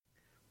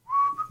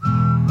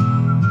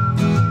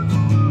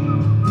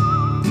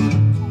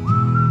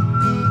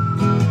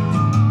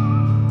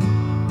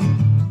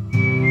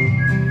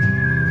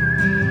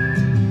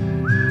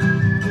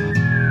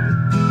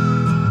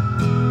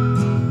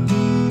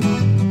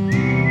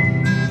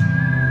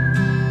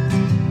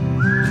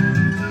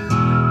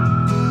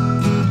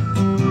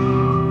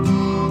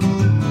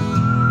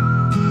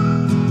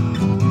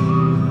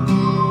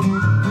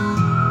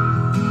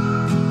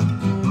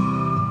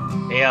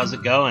how's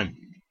it going?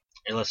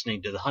 You're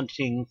listening to the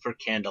Hunting for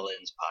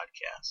Candlelins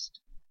podcast.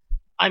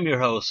 I'm your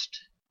host,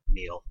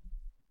 Neil,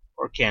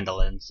 or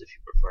Candlelins if you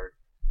prefer.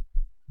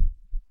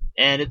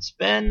 And it's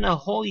been a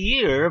whole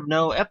year of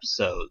no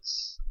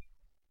episodes.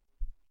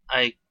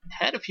 I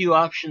had a few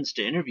options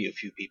to interview a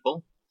few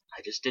people.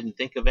 I just didn't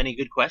think of any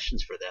good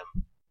questions for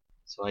them.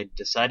 So I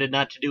decided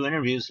not to do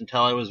interviews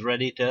until I was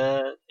ready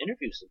to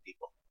interview some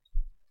people.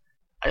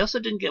 I also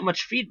didn't get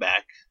much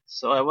feedback,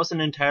 so I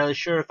wasn't entirely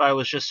sure if I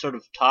was just sort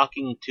of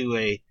talking to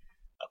a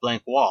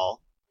blank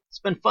wall. It's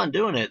been fun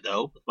doing it,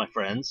 though, with my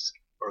friends,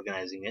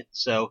 organizing it.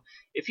 So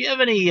if you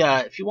have any,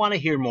 if you want to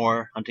hear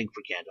more Hunting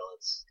for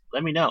Candlelins,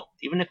 let me know,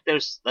 even if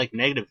there's like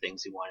negative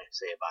things you want to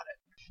say about it.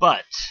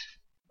 But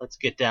let's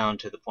get down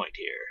to the point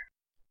here.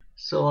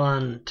 So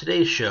on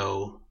today's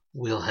show,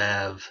 we'll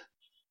have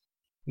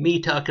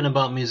me talking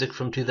about music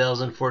from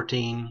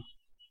 2014,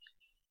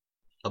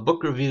 a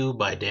book review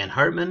by Dan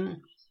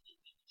Hartman,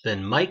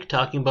 then Mike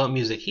talking about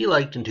music he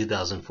liked in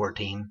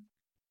 2014,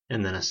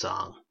 and then a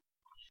song.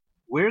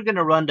 We're going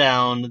to run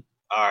down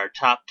our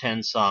top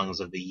 10 songs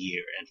of the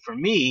year, and for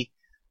me,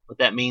 what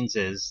that means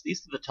is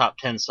these are the top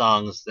 10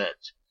 songs that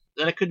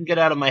I couldn't get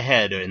out of my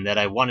head and that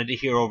I wanted to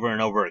hear over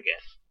and over again.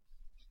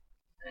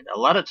 And a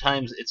lot of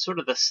times it's sort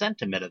of the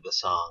sentiment of the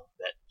song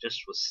that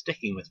just was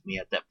sticking with me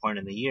at that point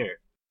in the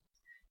year.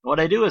 And what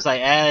I do is I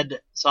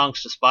add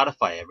songs to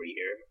Spotify every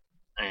year,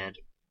 and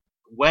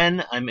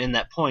when I'm in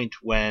that point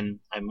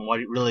when I'm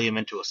really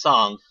into a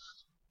song,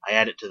 I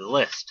add it to the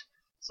list.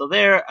 So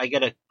there I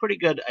get a pretty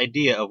good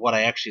idea of what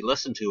I actually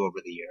listened to over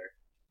the year,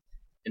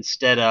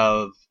 instead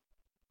of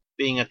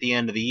being at the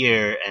end of the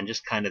year and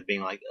just kind of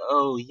being like,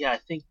 oh yeah, I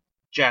think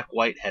Jack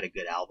White had a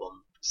good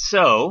album.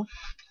 So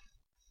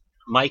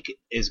Mike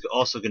is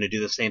also going to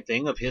do the same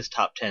thing of his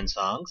top 10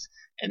 songs,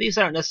 and these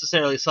aren't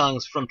necessarily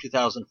songs from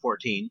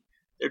 2014.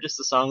 They're just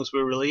the songs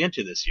we're really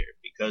into this year,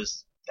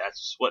 because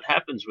that's what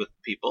happens with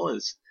people,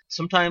 is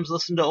sometimes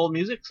listen to old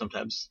music,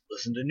 sometimes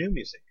listen to new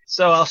music.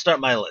 So I'll start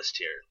my list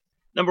here.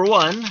 Number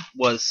 1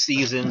 was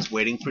Seasons,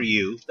 Waiting for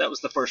You. That was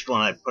the first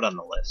one I put on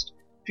the list.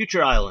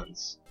 Future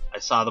Islands. I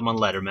saw them on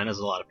Letterman, as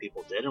a lot of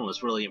people did, and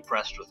was really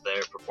impressed with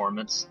their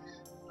performance.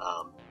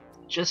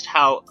 Just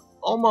how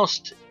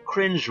almost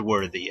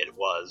cringe-worthy it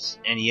was,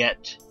 and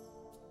yet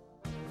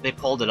they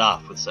pulled it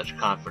off with such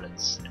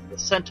confidence. And the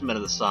sentiment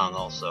of the song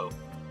also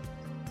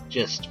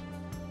just...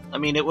 I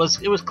mean, it was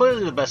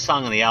clearly the best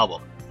song on the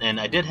album, and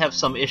I did have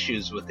some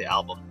issues with the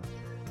album.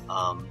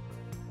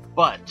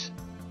 But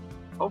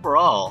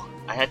overall,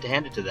 I had to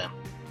hand it to them.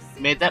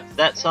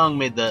 That song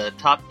made the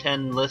top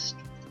 10 list,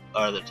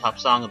 or the top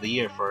song of the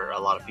year for a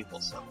lot of people,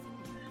 so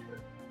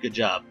good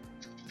job.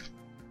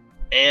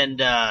 And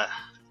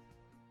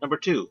number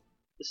 2,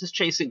 this is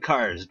Chasing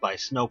Cars by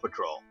Snow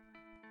Patrol.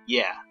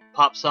 Yeah,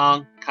 pop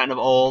song, kind of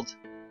old,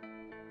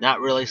 not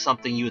really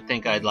something you would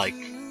think I'd like.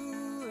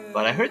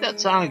 But I heard that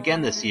song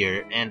again this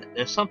year, and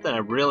there's something I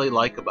really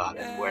like about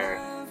it, where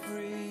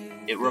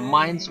it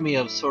reminds me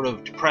of sort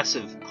of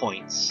depressive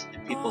points in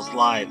people's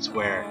lives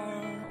where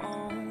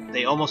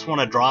they almost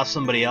want to draw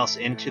somebody else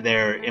into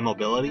their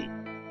immobility,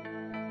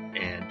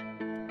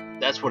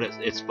 and that's what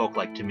it spoke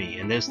like to me.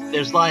 And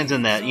there's lines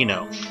in that,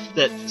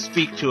 that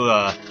speak to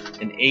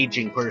an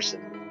aging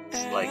person.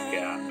 It's like,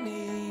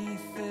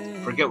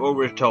 forget what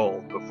we're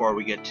told before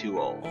we get too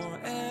old.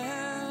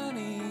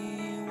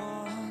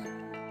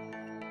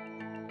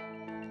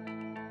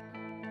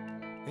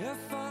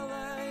 If I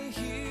lay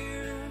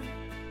here,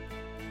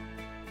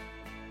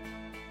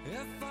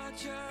 if I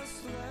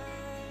just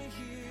lay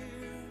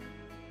here,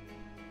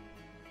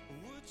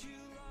 would you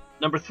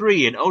like... Number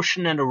 3, An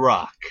Ocean and a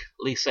Rock,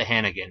 Lisa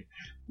Hannigan.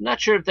 I'm not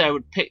sure if I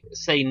would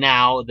say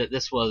now that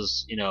this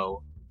was,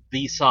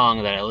 the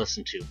song that I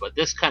listened to, but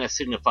this kind of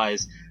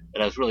signifies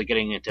that I was really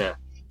getting into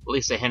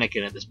Lisa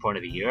Hannigan at this point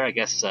of the year. I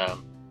guess,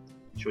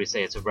 should we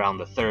say it's around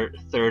the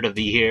third of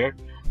the year.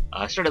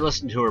 I started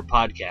listening to her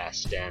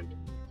podcast, and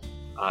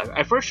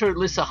I first heard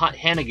Lisa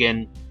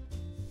Hannigan.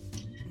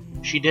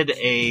 She did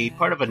a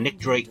part of a Nick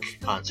Drake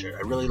concert.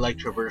 I really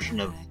liked her version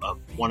of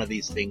One of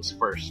These Things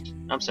First.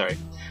 I'm sorry,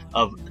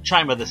 of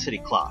Chime of the City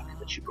Clock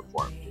that she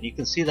performed. And you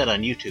can see that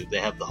on YouTube. They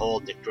have the whole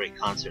Nick Drake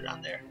concert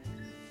on there.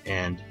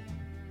 And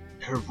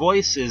her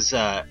voice is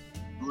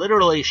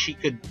literally, she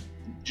could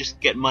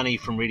just get money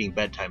from reading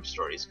bedtime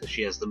stories, because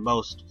she has the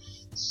most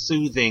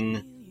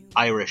soothing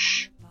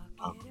Irish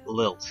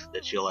lilt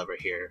that you'll ever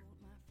hear.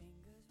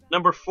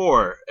 Number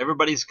 4,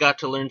 Everybody's Got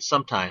to Learn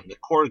Sometime, the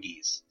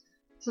Corgis.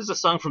 This is a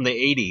song from the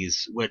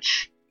 80s,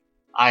 which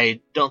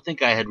I don't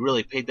think I had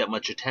really paid that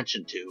much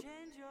attention to.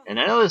 And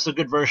I know there's a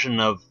good version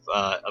of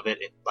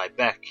it by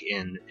Beck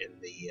in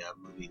the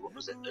movie, what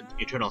was it?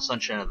 Eternal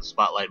Sunshine of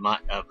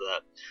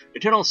the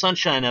Eternal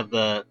Sunshine of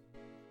the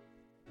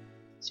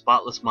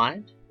Spotless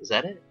Mind? Is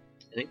that it?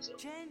 I think so.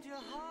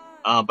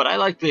 But I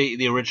like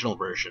the original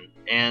version.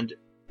 And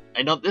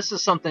I know this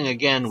is something,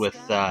 again, with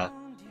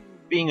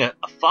being a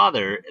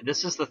father,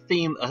 this is the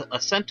theme, a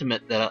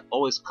sentiment that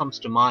always comes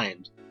to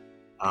mind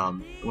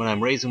when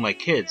I'm raising my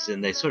kids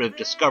and they sort of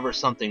discover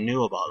something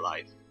new about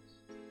life.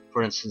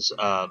 for instance,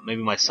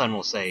 maybe my son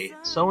will say,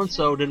 "So and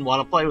so didn't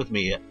want to play with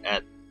me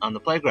on the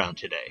playground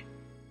today."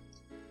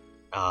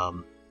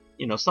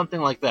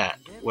 Something like that,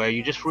 where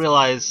you just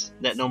realize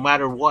that no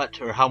matter what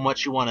or how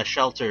much you want to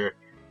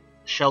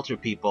shelter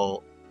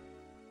people,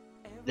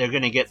 they're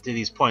going to get to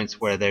these points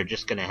where they're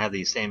just going to have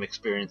these same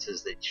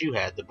experiences that you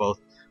had, both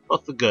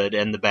the good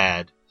and the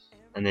bad,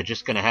 and they're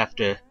just going to have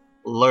to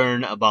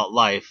learn about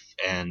life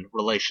and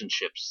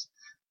relationships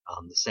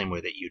the same way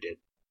that you did.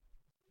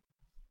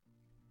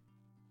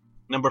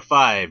 Number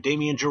 5,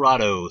 Damien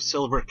Jurado,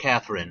 Silver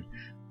Catherine.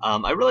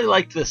 I really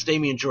liked this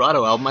Damien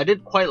Jurado album. I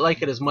didn't quite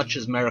like it as much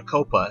as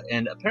Maricopa,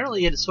 and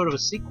apparently it's sort of a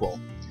sequel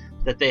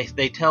that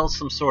they tell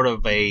some sort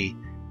of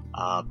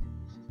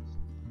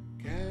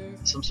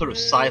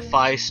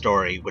sci-fi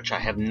story, which I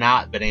have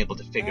not been able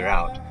to figure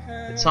out.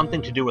 It's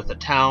something to do with a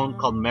town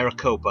called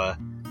Maricopa,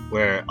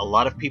 where a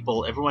lot of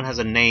people, everyone has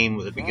a name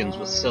that begins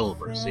with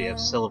Silver. So you have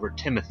Silver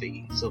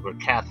Timothy, Silver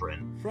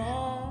Catherine.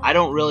 I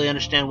don't really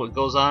understand what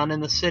goes on in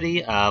the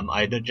city.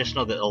 I just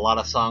know that a lot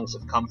of songs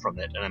have come from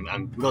it, and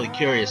I'm really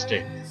curious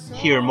to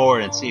hear more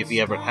and see if he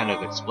ever kind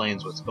of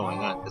explains what's going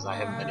on, because I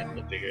haven't been able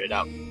to figure it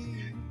out.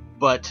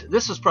 But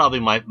this is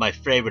probably my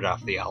favorite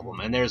off the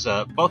album, and there's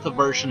both a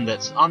version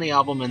that's on the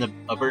album and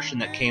a version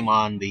that came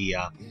on the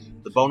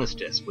bonus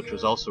disc, which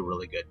was also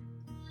really good.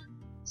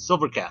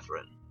 Silver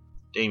Catherine,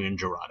 Damien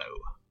Jurado.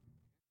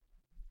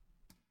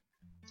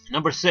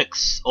 Number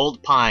 6,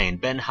 Old Pine,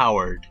 Ben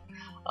Howard.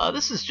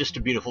 This is just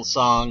a beautiful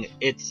song.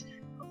 It's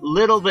a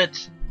little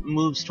bit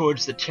moves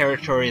towards the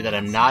territory that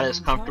I'm not as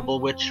comfortable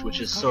with,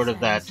 which is sort of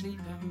that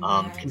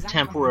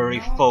contemporary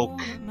folk,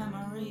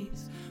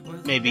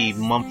 maybe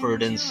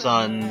Mumford and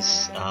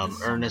Sons,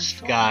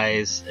 Ernest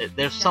guys.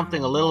 There's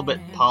something a little bit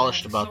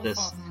polished about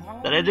this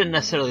that I didn't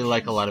necessarily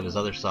like a lot of his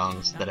other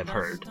songs that I've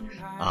heard.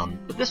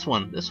 But this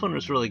one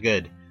was really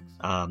good.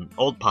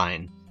 Old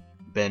Pine,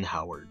 Ben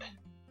Howard.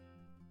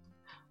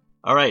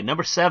 Alright,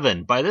 number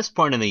 7. By this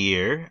point in the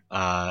year,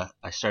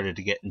 I started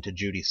to get into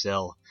Judee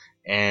Sill,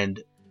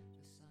 and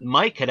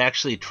Mike had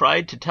actually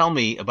tried to tell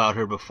me about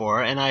her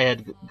before, and I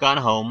had gone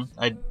home.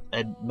 I'd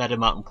met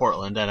him out in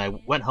Portland, and I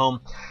went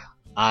home.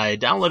 I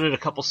downloaded a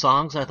couple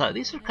songs, and I thought,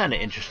 these are kind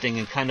of interesting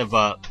in kind of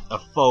a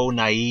faux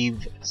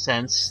naive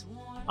sense.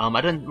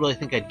 I didn't really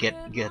think I'd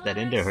get that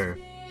into her.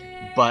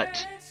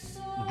 But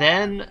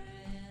then,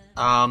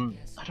 I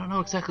don't know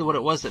exactly what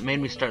it was that made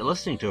me start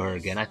listening to her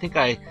again. I think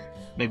I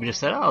maybe just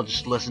said, I'll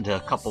just listen to a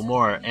couple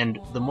more. And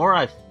the more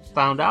I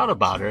found out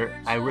about her,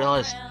 I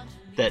realized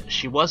that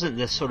she wasn't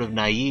this sort of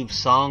naive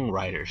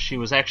songwriter. She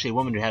was actually a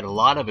woman who had a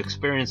lot of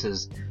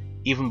experiences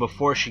even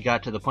before she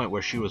got to the point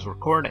where she was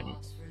recording.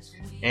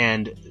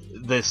 And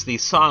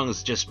these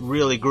songs just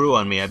really grew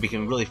on me. I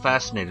became really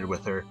fascinated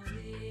with her.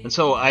 And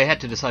so I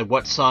had to decide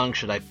what song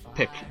should I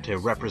pick to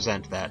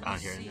represent that on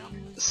here.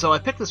 So I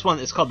picked this one.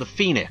 It's called The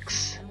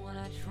Phoenix.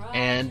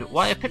 And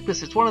why I picked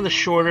this, it's one of the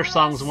shorter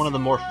songs, one of the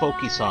more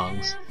folky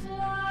songs.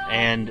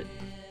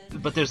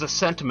 But there's a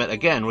sentiment,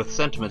 again, with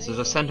sentiments, there's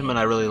a sentiment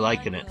I really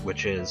like in it,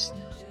 which is,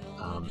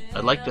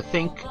 I'd like to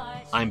think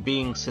I'm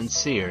being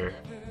sincere,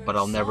 but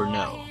I'll never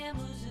know.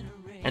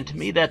 And to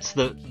me, that's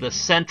the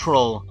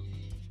central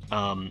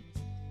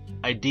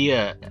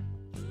idea,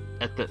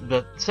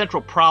 the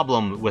central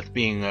problem with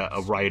being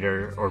a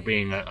writer or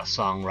being a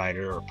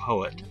songwriter or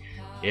poet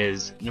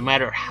is no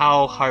matter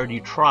how hard you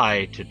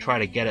try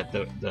to get at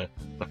the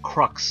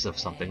crux of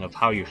something, of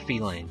how you're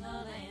feeling,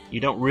 you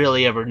don't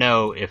really ever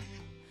know if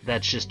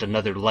that's just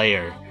another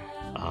layer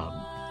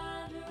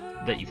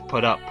that you've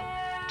put up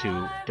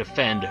to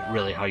defend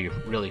really how you're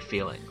really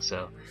feeling.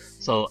 So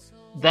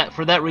that,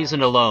 for that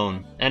reason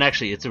alone, and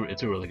actually it's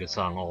a really good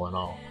song all in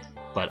all,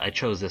 but I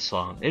chose this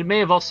song. It may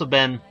have also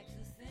been,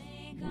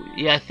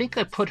 I think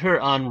I put her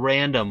on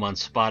random on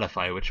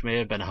Spotify, which may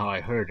have been how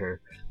I heard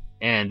her.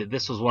 And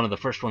this was one of the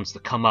first ones to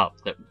come up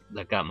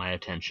that got my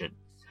attention.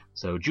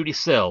 So Judee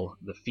Sill,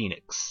 The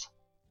Phoenix.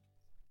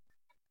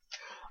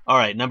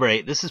 Alright, number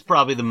 8. This is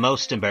probably the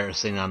most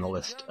embarrassing on the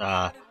list.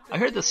 I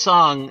heard the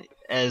song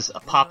as a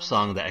pop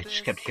song that I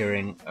just kept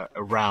hearing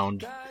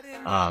around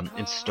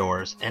in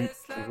stores. And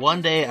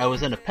one day I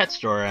was in a pet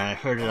store and I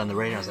heard it on the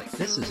radio. I was like,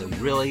 this is a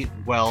really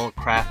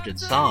well-crafted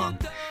song.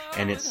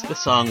 And it's the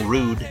song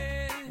Rude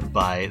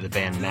by the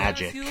band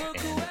Magic,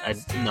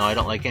 and I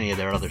don't like any of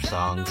their other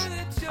songs.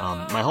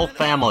 My whole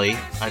family,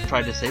 I've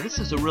tried to say, this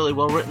is a really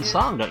well-written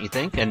song, don't you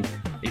think? And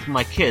even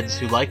my kids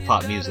who like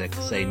pop music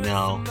say,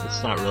 no,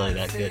 it's not really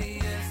that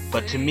good.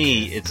 But to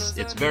me,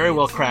 it's very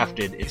well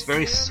crafted. It's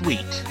very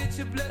sweet.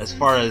 As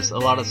far as a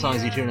lot of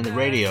songs you hear on the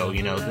radio,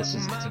 it's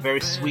a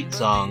very sweet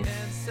song.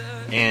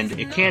 And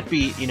it can't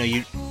be,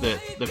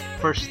 the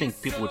first thing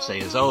people would say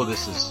is, oh,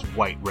 this is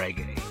white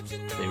reggae.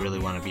 They really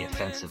want to be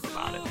offensive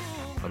about it.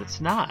 But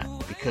it's not,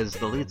 because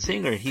the lead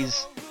singer,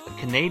 he's a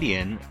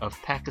Canadian of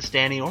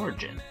Pakistani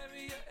origin.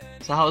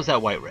 So how is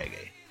that white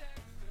reggae?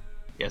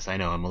 Yes, I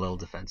know, I'm a little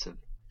defensive.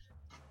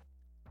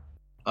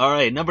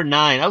 Alright, number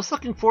 9. I was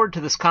looking forward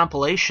to this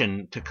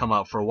compilation to come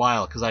out for a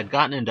while, because I'd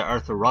gotten into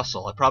Arthur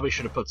Russell. I probably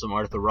should have put some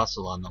Arthur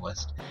Russell on the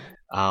list.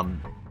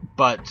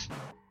 But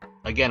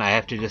again, I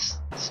have to just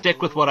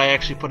stick with what I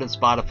actually put on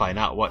Spotify,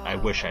 not what I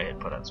wish I had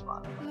put on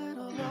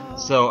Spotify.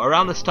 So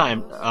around this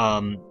time,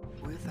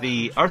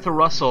 the Arthur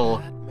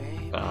Russell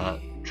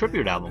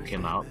tribute album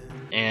came out,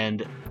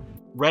 and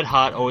Red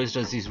Hot always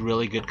does these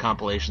really good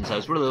compilations. I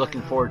was really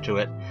looking forward to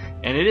it,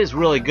 and it is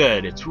really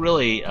good. It's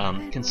really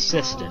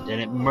consistent,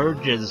 and it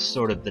merges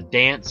sort of the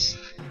dance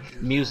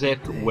music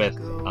with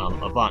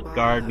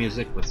avant-garde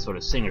music with sort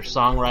of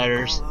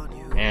singer-songwriters,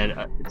 and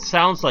it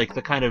sounds like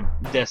the kind of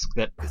disc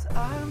that,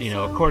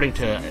 according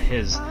to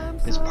his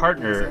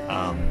partner,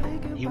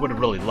 he would have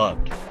really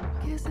loved.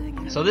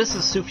 So this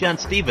is Sufjan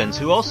Stevens,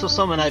 who also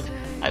someone I've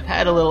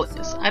had a little,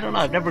 I don't know,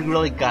 I've never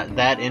really got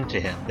that into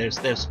him.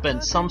 There's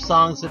been some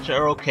songs that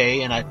are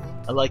okay, and I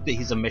like that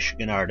he's a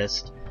Michigan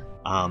artist.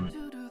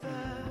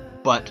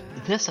 But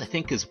this, I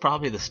think, is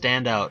probably the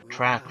standout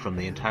track from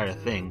the entire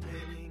thing.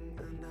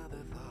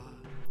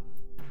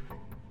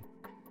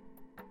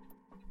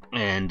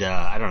 And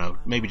I don't know,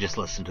 maybe just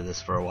listen to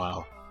this for a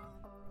while.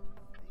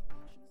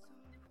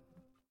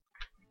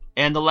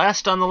 And the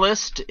last on the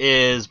list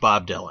is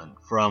Bob Dylan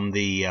from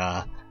the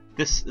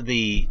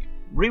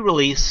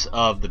re-release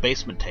of the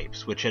Basement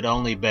Tapes, which had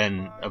only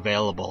been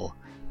available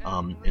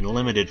in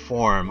limited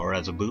form or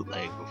as a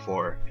bootleg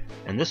before.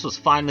 And this was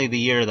finally the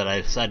year that I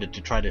decided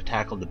to try to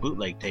tackle the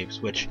bootleg tapes,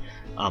 which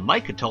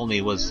Mike had told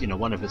me was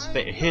one of his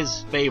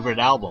favorite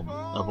album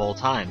of all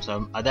time.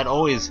 So that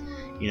always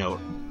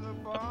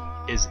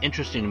is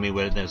interesting to me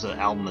when there's an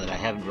album that I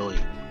haven't really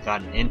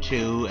gotten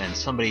into and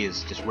somebody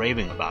is just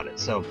raving about it.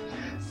 So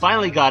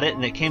finally got it,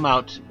 and it came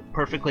out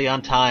perfectly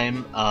on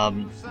time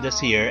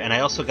this year, and I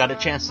also got a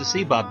chance to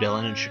see Bob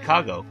Dylan in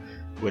Chicago,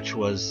 which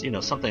was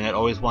something I'd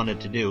always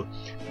wanted to do.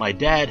 My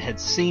dad had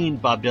seen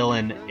Bob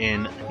Dylan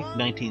in, I think,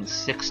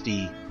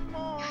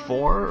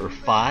 1964 or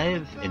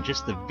 5, in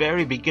just the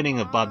very beginning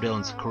of Bob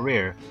Dylan's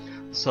career,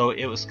 so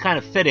it was kind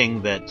of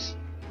fitting that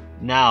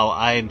now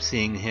I'm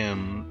seeing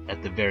him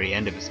at the very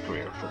end of his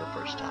career for the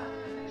first time.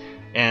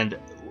 And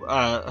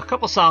a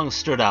couple songs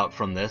stood out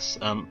from this.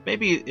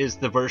 Maybe is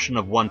the version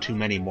of One Too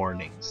Many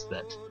Mornings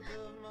that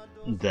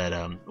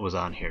was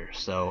on here.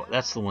 So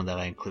that's the one that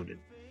I included.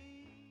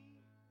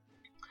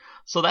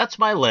 So that's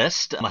my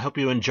list. I hope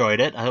you enjoyed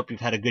it. I hope you've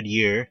had a good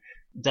year.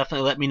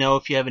 Definitely let me know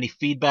if you have any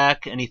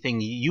feedback,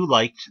 anything you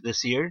liked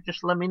this year.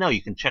 Just let me know.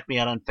 You can check me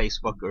out on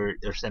Facebook or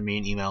send me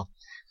an email.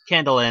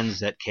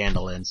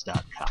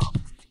 candleends@candleends.com.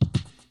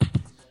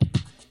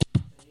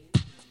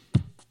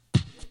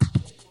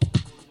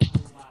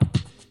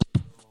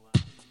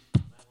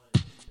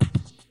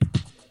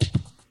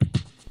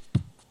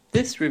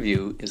 This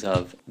review is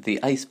of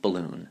The Ice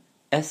Balloon,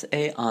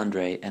 S.A.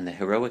 Andre and the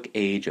Heroic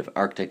Age of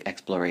Arctic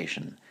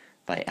Exploration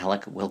by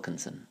Alec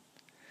Wilkinson.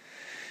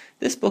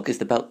 This book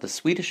is about the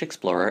Swedish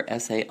explorer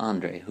S.A.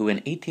 Andre, who in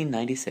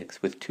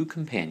 1896, with 2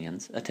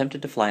 companions,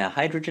 attempted to fly a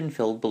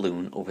hydrogen-filled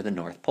balloon over the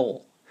North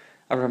Pole.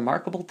 A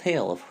remarkable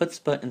tale of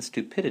chutzpah and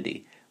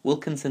stupidity,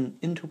 Wilkinson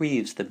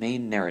interweaves the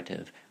main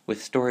narrative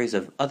with stories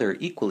of other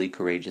equally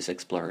courageous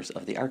explorers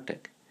of the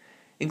Arctic.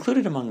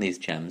 Included among these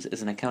gems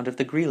is an account of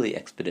the Greely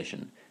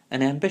expedition,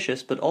 an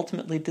ambitious but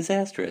ultimately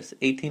disastrous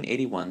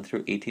 1881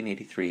 through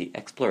 1883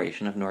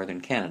 exploration of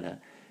northern Canada,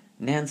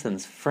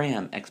 Nansen's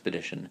Fram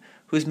expedition,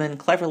 whose men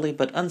cleverly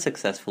but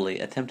unsuccessfully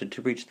attempted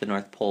to reach the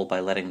North Pole by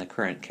letting the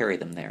current carry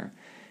them there,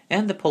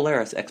 and the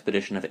Polaris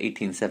expedition of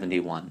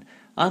 1871,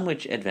 on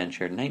which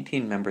adventure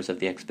 19 members of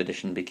the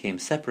expedition became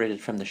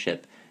separated from the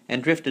ship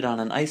and drifted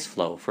on an ice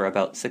floe for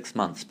about 6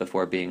 months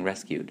before being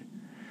rescued.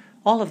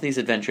 All of these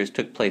adventures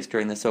took place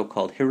during the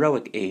so-called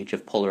heroic age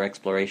of polar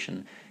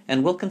exploration,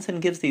 and Wilkinson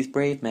gives these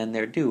brave men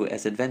their due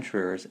as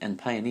adventurers and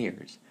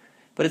pioneers.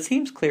 But it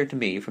seems clear to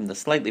me from the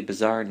slightly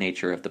bizarre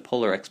nature of the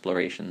polar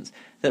explorations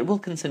that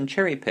Wilkinson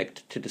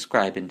cherry-picked to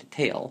describe in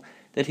detail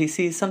that he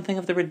sees something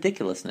of the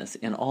ridiculousness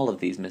in all of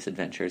these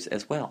misadventures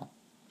as well.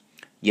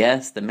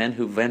 Yes, the men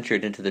who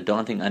ventured into the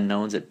daunting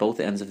unknowns at both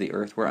ends of the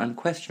earth were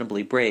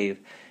unquestionably brave,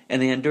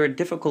 and they endured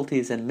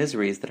difficulties and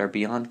miseries that are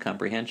beyond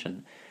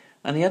comprehension.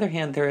 On the other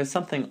hand, there is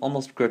something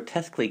almost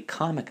grotesquely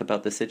comic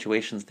about the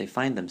situations they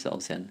find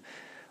themselves in.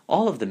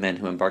 All of the men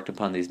who embarked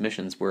upon these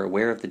missions were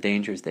aware of the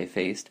dangers they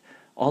faced.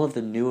 All of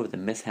them knew of the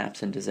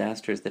mishaps and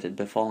disasters that had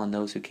befallen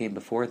those who came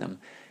before them.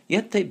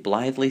 Yet they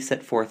blithely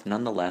set forth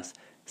nonetheless,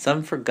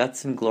 some for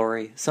guts and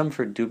glory, some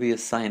for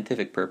dubious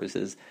scientific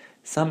purposes,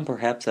 some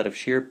perhaps out of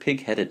sheer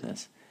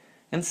pig-headedness.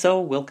 And so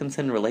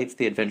Wilkinson relates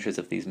the adventures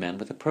of these men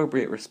with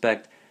appropriate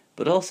respect,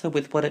 but also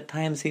with what at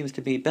times seems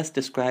to be best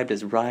described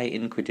as wry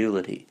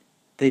incredulity.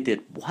 They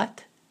did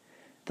what?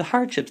 The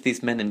hardships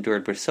these men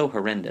endured were so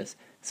horrendous,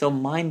 so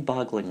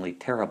mind-bogglingly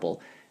terrible,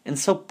 and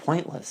so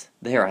pointless,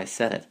 there I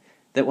said it,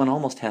 that one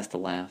almost has to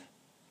laugh.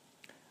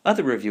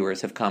 Other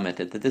reviewers have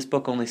commented that this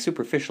book only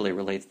superficially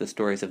relates the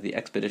stories of the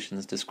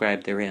expeditions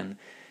described therein,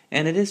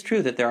 and it is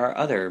true that there are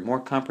other, more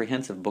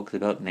comprehensive books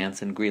about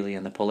Nansen, Greely,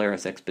 and the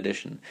Polaris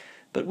expedition,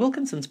 but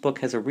Wilkinson's book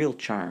has a real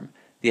charm.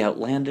 The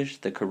outlandish,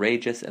 the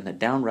courageous, and the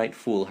downright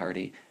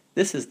foolhardy,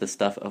 this is the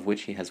stuff of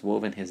which he has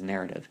woven his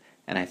narrative,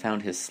 and I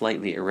found his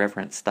slightly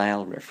irreverent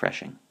style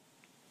refreshing.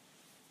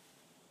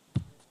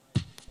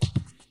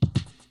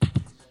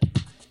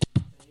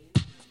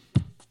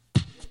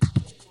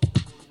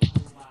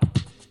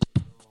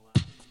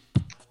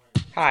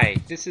 Hi,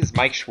 this is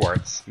Mike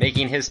Schwartz,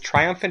 making his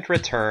triumphant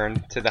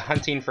return to the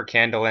Hunting for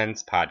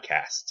Candleends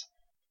podcast.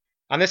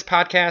 On this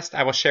podcast,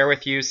 I will share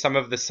with you some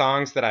of the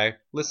songs that I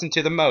listened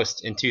to the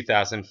most in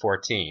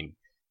 2014.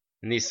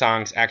 And these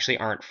songs actually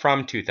aren't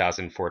from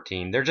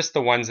 2014, they're just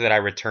the ones that I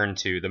returned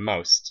to the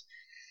most.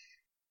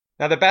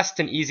 Now, the best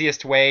and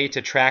easiest way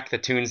to track the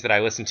tunes that I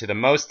listened to the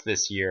most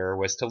this year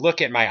was to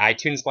look at my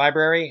iTunes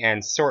library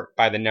and sort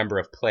by the number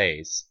of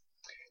plays.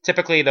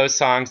 Typically, those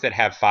songs that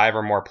have 5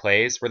 or more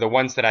plays were the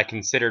ones that I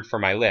considered for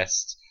my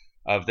list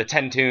of the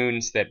 10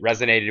 tunes that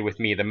resonated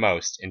with me the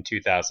most in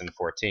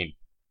 2014.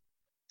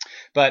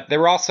 But there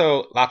were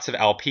also lots of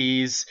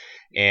LPs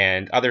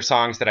and other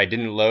songs that I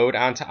didn't load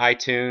onto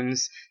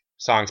iTunes,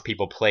 songs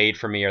people played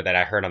for me or that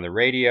I heard on the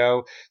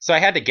radio. So I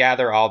had to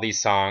gather all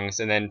these songs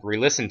and then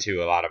re-listen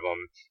to a lot of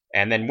them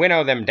and then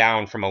winnow them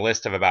down from a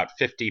list of about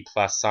 50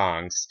 plus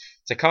songs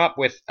to come up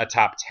with a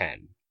top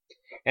 10.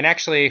 And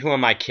actually, who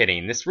am I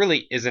kidding? This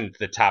really isn't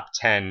the top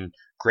 10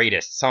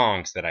 greatest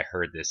songs that I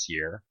heard this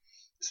year,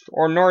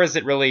 or nor is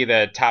it really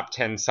the top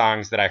 10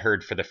 songs that I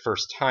heard for the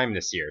first time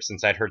this year,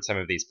 since I'd heard some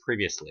of these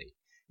previously.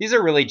 These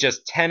are really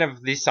just 10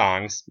 of these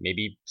songs,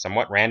 maybe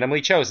somewhat randomly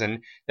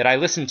chosen, that I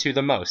listened to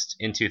the most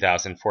in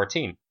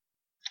 2014.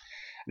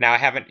 Now, I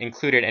haven't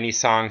included any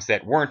songs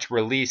that weren't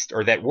released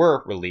or that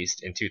were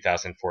released in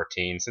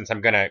 2014, since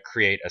I'm going to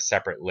create a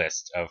separate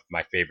list of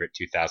my favorite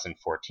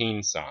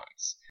 2014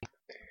 songs.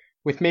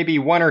 With maybe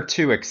 1 or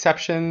 2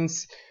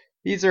 exceptions,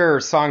 these are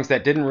songs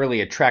that didn't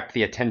really attract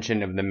the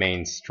attention of the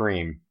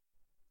mainstream.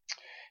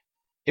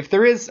 If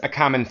there is a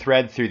common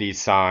thread through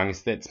these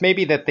songs, it's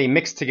maybe that they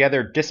mix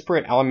together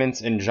disparate elements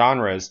and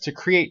genres to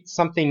create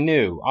something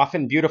new,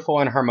 often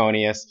beautiful and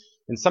harmonious,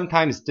 and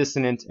sometimes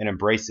dissonant and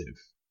abrasive.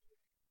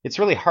 It's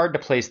really hard to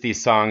place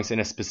these songs in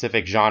a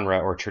specific genre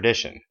or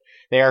tradition.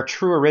 They are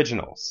true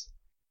originals.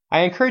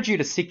 I encourage you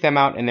to seek them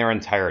out in their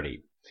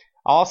entirety.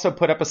 I'll also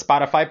put up a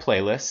Spotify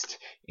playlist,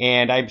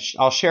 and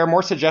I'll share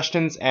more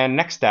suggestions and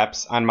next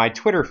steps on my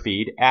Twitter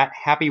feed at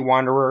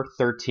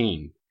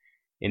HappyWanderer13.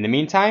 In the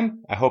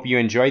meantime, I hope you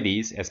enjoy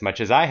these as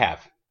much as I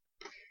have.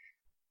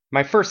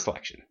 My first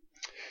selection.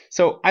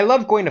 So I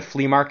love going to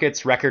flea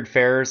markets, record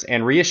fairs,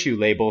 and reissue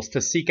labels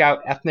to seek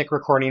out ethnic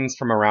recordings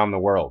from around the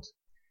world.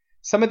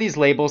 Some of these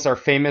labels are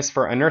famous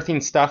for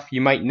unearthing stuff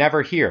you might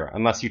never hear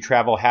unless you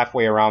travel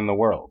halfway around the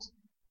world.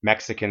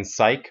 Mexican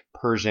psych,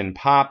 Persian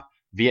pop,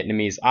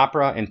 Vietnamese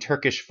opera, and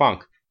Turkish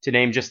funk, to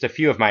name just a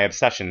few of my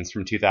obsessions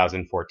from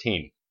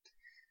 2014.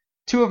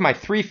 2 of my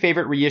 3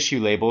 favorite reissue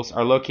labels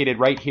are located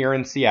right here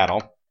in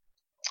Seattle,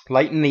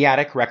 Light in the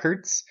Attic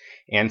Records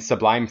and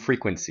Sublime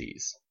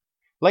Frequencies.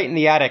 Light in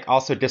the Attic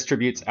also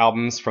distributes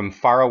albums from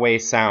Faraway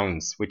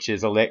Sounds, which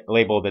is a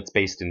label that's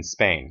based in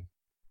Spain.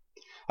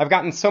 I've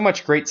gotten so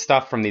much great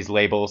stuff from these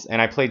labels,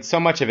 and I played so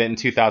much of it in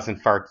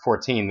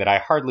 2014 that I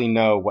hardly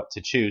know what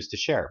to choose to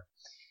share.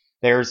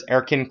 There's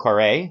Erkin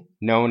Koray,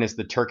 known as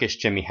the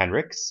Turkish Jimi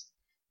Hendrix.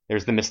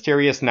 There's the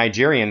mysterious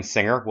Nigerian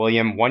singer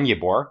William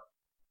Wonyebor,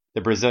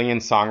 the Brazilian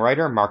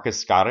songwriter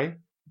Marcus Garry,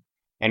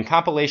 and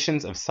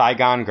compilations of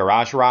Saigon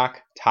garage rock,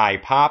 Thai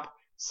pop,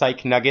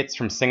 psych nuggets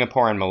from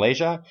Singapore and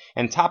Malaysia,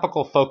 and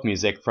topical folk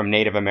music from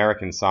Native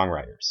American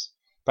songwriters.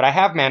 But I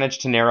have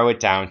managed to narrow it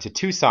down to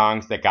 2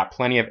 songs that got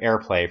plenty of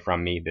airplay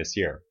from me this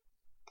year.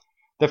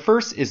 The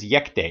first is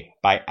Yekte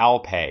by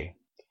Alpay.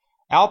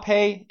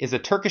 Alpay is a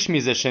Turkish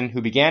musician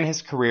who began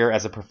his career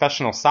as a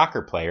professional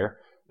soccer player,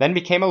 then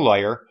became a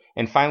lawyer,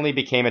 and finally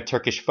became a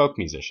Turkish folk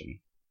musician.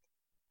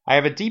 I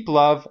have a deep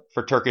love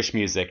for Turkish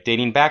music,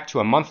 dating back to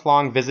a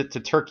month-long visit to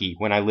Turkey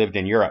when I lived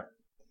in Europe.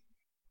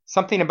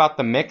 Something about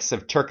the mix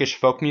of Turkish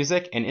folk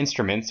music and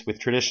instruments with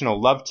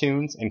traditional love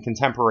tunes and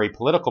contemporary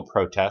political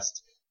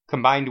protest,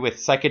 combined with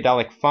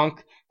psychedelic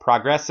funk,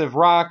 progressive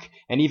rock,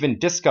 and even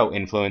disco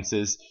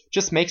influences,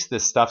 just makes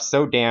this stuff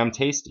so damn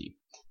tasty.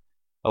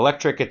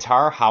 Electric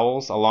guitar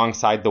howls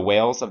alongside the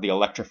wails of the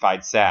electrified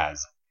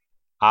saz.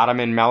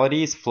 Ottoman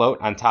melodies float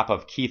on top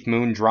of Keith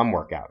Moon drum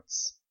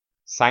workouts.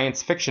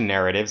 Science fiction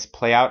narratives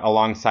play out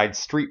alongside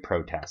street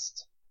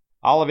protest.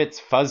 All of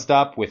it's fuzzed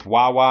up with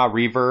wah-wah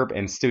reverb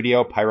and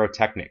studio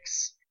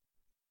pyrotechnics.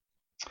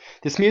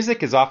 This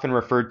music is often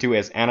referred to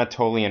as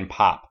Anatolian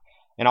pop,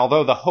 and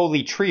although the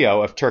holy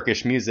trio of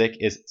Turkish music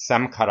is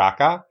Sem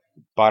Karaka,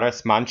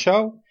 Barış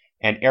Manço,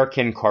 and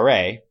Erkin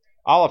Koray,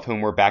 all of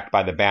whom were backed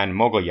by the band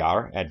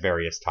Mogolyar at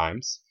various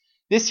times,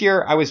 this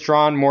year I was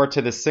drawn more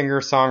to the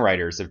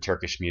singer-songwriters of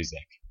Turkish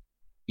music,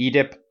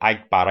 Edip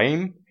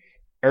Akbarim,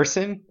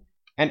 Ersin,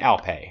 and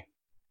Alpay.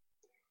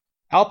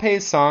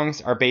 Alpay's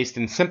songs are based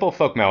in simple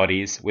folk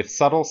melodies with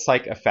subtle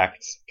psych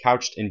effects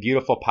couched in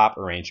beautiful pop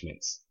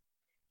arrangements.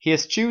 He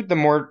eschewed the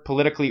more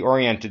politically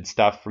oriented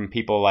stuff from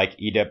people like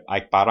Edip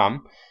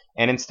Akbarim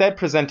and instead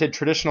presented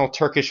traditional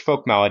Turkish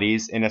folk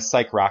melodies in a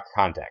psych rock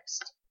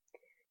context.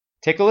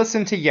 Take a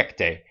listen to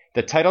Yekte,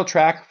 the title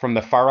track from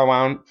the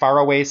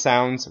Faraway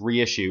Sounds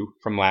reissue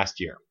from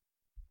last year.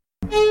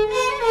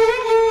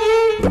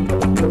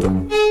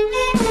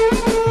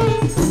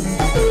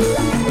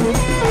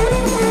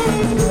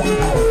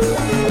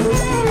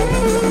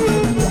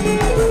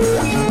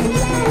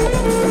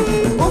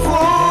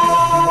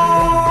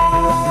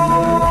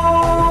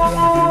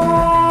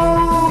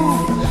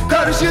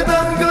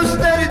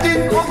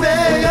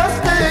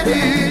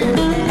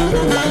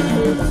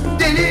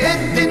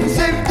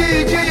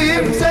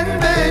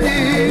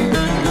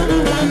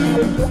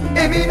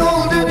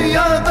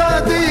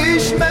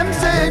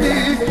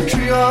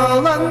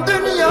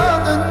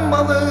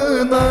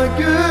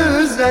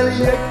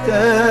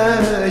 yekte,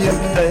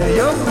 yekte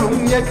yavrum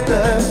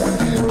yekte,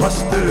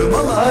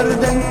 pastırmalar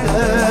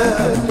denkte,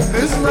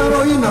 kızlar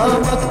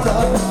oynamakta,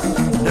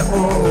 ne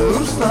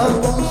olursa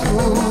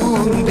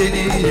olsun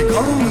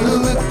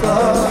delikanlılıkta.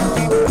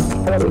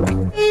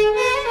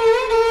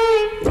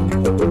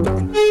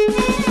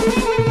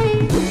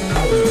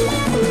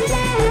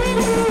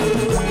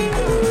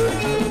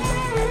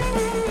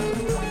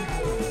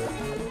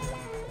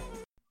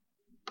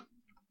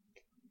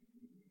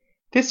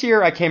 This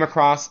year I came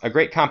across a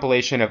great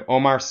compilation of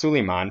Omar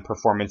Suleiman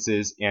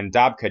performances and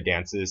Dabka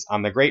dances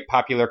on the Great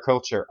Popular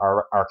Culture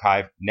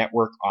Archive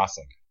Network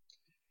Awesome.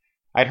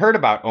 I'd heard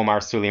about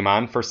Omar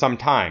Suleiman for some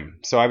time,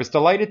 so I was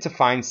delighted to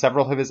find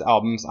several of his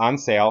albums on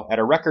sale at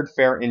a record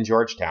fair in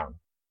Georgetown,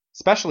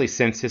 especially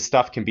since his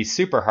stuff can be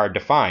super hard to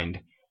find,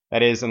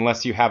 that is,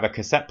 unless you have a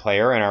cassette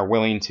player and are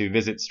willing to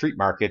visit street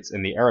markets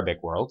in the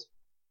Arabic world.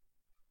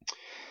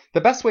 The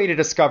best way to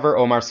discover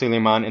Omar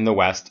Suleiman in the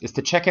West is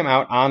to check him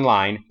out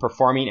online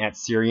performing at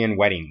Syrian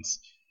weddings.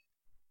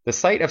 The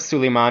sight of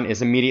Suleiman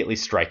is immediately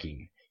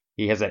striking.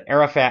 He has an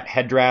Arafat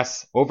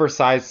headdress,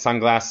 oversized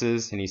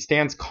sunglasses, and he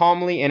stands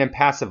calmly and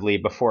impassively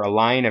before a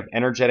line of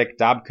energetic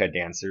Dabka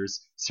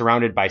dancers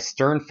surrounded by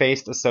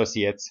stern-faced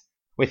associates,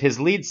 with his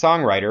lead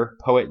songwriter,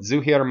 poet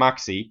Zuhir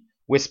Maksi,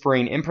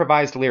 whispering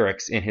improvised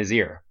lyrics in his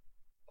ear.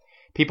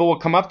 People will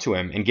come up to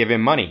him and give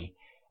him money,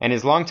 and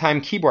his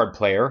longtime keyboard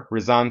player,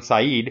 Rizan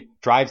Saeed,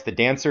 drives the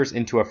dancers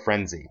into a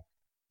frenzy.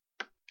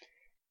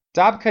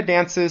 Dabka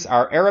dances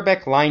are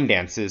Arabic line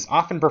dances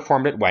often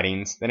performed at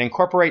weddings that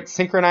incorporate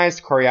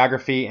synchronized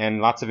choreography and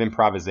lots of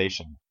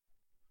improvisation.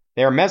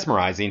 They are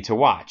mesmerizing to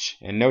watch,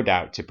 and no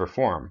doubt to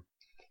perform.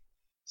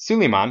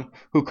 Suleiman,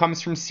 who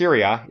comes from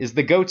Syria, is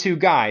the go-to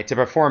guy to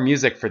perform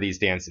music for these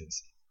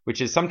dances,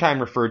 which is sometimes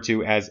referred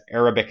to as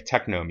Arabic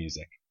techno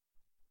music.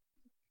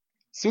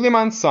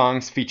 Suleiman's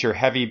songs feature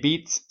heavy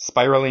beats,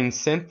 spiraling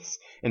synths,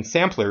 and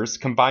samplers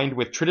combined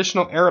with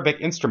traditional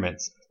Arabic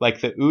instruments like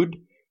the oud,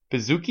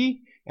 bouzouki,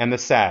 and the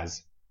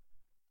saz.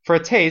 For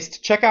a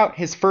taste, check out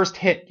his first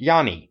hit,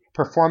 Yani,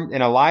 performed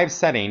in a live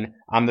setting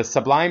on the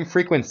Sublime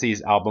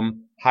Frequencies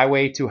album,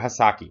 Highway to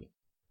Hasaki.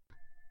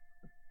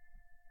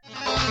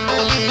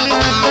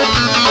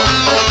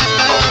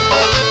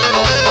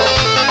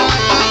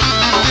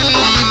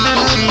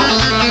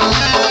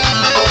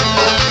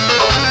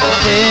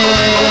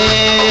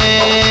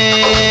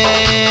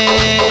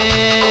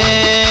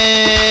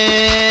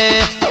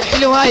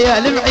 الوايا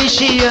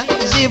المعيشية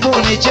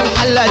زيبوني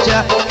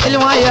جمحلاجة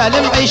الوايا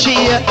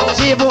المعيشية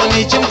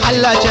زيبوني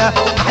جمحلاجة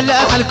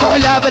محلاها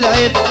الكحلة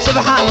بالعيد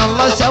سبحان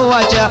الله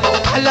سواجة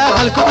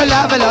محلاها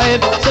الكحلة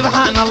بالعيد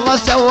سبحان الله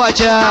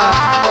سواجة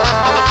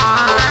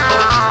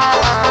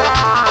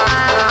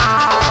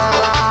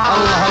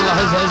الله الله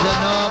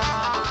زنوب.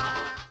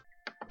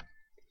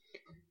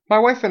 My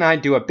wife and I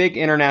do a big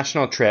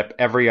international trip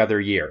every other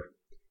year.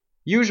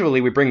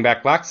 Usually we bring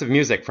back lots of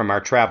music from our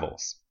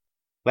travels.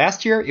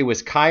 Last year, it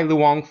was Kai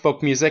Luong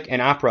folk music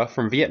and opera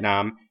from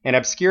Vietnam and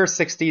obscure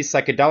 60s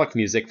psychedelic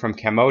music from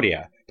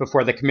Cambodia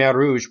before the Khmer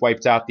Rouge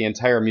wiped out the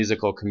entire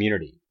musical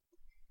community.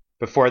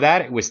 Before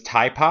that, it was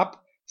Thai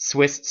pop,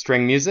 Swiss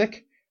string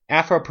music,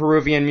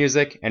 Afro-Peruvian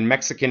music, and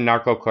Mexican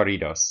narco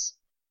corridos.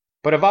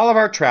 But of all of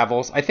our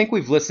travels, I think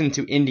we've listened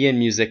to Indian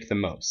music the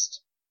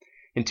most.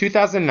 In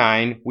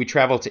 2009, we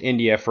traveled to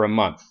India for a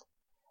month.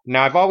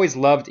 Now, I've always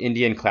loved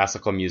Indian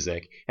classical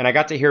music, and I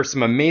got to hear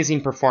some amazing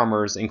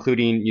performers,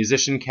 including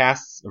musician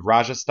casts of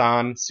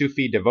Rajasthan,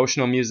 Sufi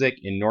devotional music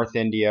in North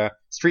India,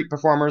 street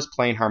performers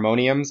playing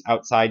harmoniums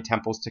outside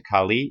temples to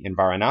Kali in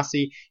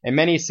Varanasi, and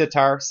many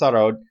sitar,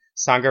 sarod,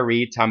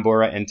 sangari,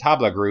 tambura, and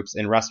tabla groups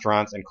in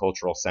restaurants and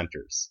cultural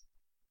centers.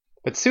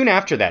 But soon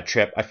after that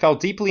trip, I fell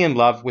deeply in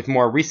love with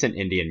more recent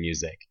Indian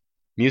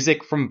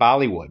music from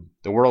Bollywood,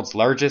 the world's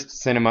largest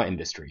cinema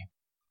industry.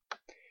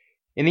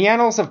 In the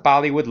annals of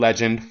Bollywood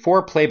legend,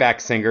 4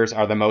 playback singers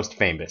are the most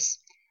famous: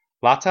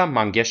 Lata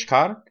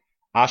Mangeshkar,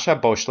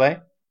 Asha Bhosle,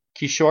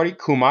 Kishore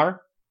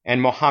Kumar,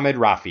 and Mohammed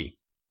Rafi.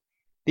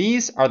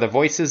 These are the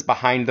voices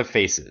behind the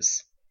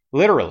faces.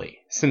 Literally,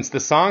 since the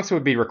songs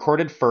would be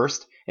recorded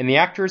first and the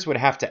actors would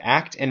have to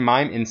act and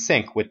mime in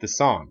sync with the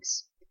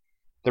songs.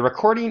 The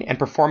recording and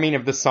performing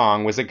of the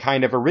song was a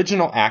kind of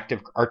original act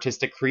of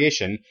artistic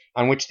creation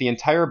on which the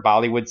entire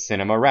Bollywood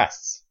cinema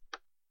rests.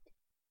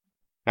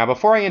 Now,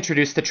 before I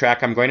introduce the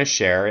track I'm going to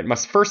share, it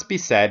must first be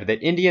said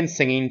that Indian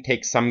singing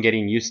takes some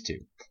getting used to,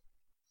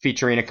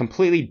 featuring a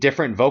completely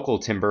different vocal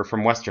timbre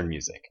from Western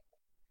music.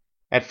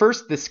 At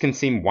first, this can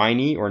seem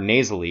whiny or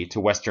nasally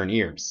to Western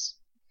ears.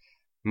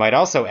 Might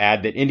also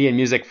add that Indian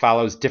music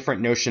follows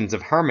different notions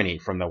of harmony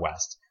from the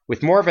West,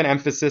 with more of an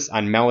emphasis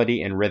on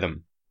melody and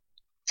rhythm.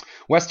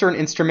 Western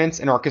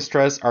instruments and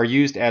orchestras are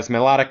used as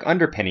melodic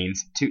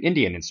underpinnings to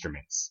Indian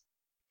instruments.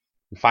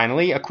 And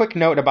finally, a quick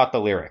note about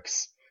the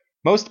lyrics.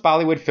 Most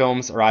Bollywood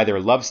films are either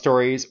love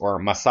stories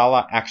or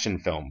masala action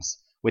films,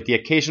 with the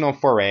occasional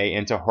foray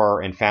into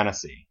horror and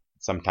fantasy.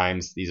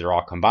 Sometimes these are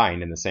all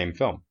combined in the same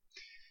film.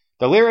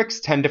 The lyrics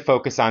tend to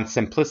focus on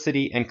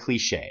simplicity and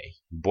cliché.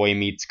 Boy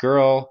meets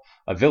girl,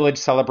 a village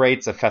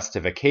celebrates a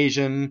festive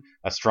occasion,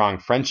 a strong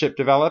friendship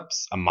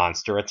develops, a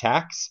monster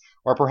attacks,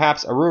 or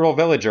perhaps a rural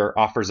villager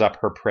offers up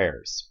her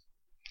prayers.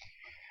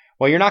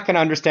 Well, you're not going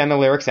to understand the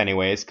lyrics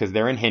anyways, because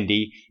they're in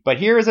Hindi, but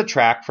here is a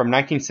track from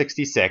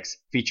 1966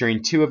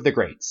 featuring two of the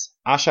greats,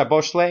 Asha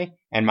Bhosle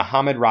and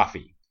Muhammad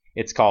Rafi.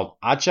 It's called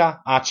Acha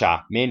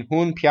Acha Main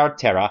Hun Pyar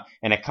Tera,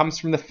 and it comes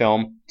from the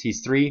film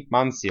Tisri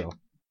Manzil.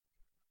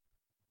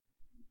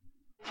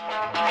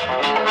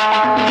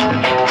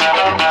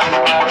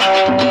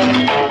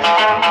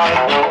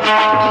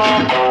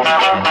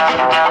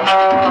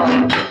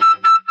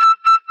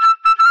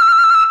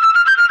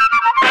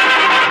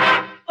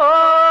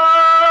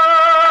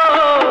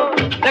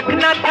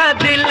 रखना था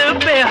दिल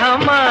पे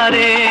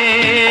हमारे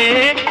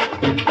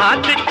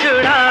हाथ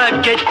छुड़ा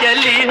के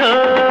चली हो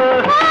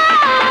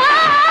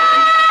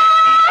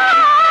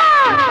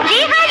जी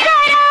हाँ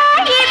जरा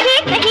ये भी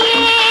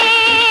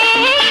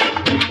कहिए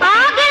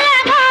आग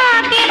लगा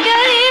के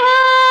जली हो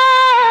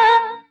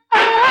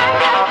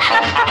आजा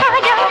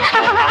आजा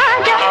आजा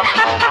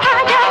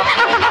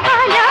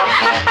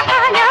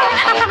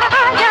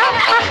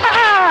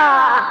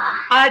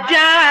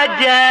आजा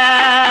आजा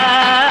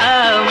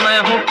मैं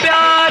हूँ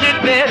प्यार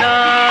तेरा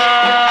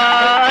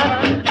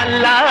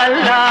अल्लाह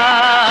अल्लाह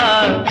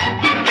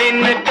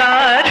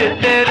इनकार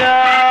तेरा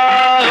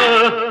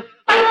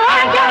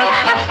आजा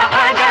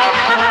आजा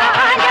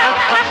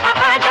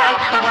आजा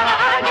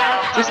आजा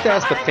Just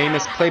as the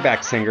famous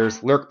playback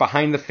singers lurk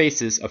behind the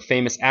faces of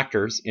famous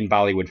actors in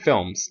Bollywood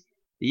films,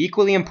 the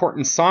equally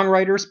important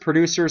songwriters,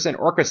 producers, and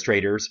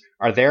orchestrators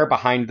are there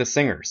behind the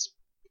singers.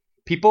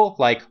 People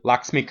like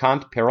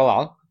Laxmikant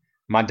Peralal,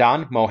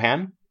 Madan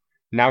Mohan,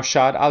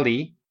 Naushad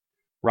Ali,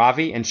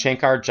 Ravi and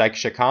Shankar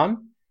Jaikshakan,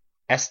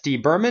 S.D.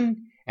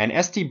 Burman, and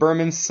S.D.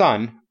 Burman's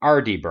son,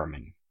 R.D.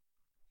 Burman.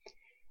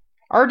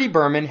 R.D.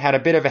 Burman had a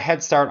bit of a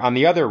head start on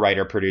the other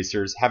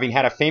writer-producers, having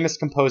had a famous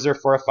composer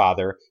for a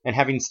father and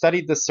having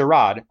studied the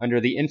Sarad under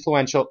the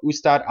influential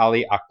Ustad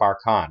Ali Akbar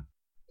Khan.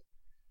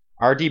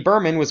 R.D.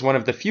 Burman was one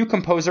of the few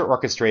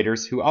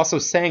composer-orchestrators who also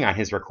sang on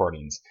his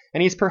recordings,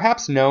 and he's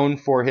perhaps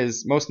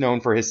most known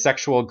for his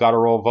sexual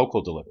guttural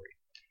vocal delivery.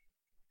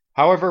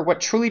 However, what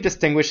truly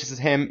distinguishes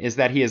him is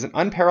that he is an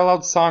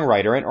unparalleled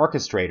songwriter and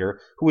orchestrator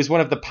who was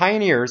one of the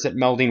pioneers at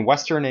melding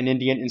Western and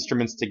Indian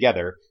instruments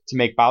together to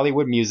make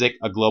Bollywood music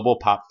a global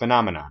pop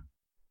phenomenon.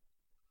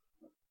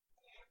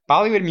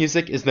 Bollywood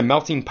music is the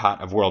melting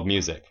pot of world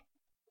music.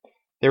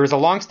 There is a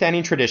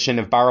long-standing tradition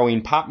of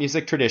borrowing pop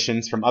music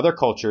traditions from other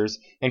cultures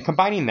and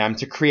combining them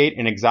to create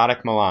an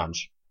exotic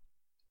melange.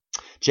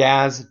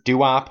 Jazz,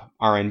 doo-wop,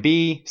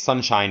 R&B,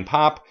 sunshine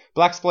pop,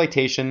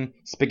 blaxploitation,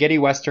 spaghetti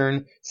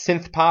western,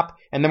 synth pop,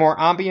 and the more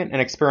ambient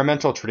and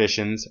experimental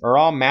traditions are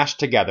all mashed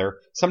together,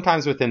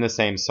 sometimes within the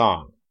same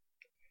song.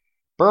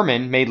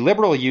 Burman made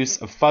liberal use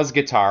of fuzz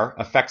guitar,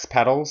 effects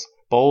pedals,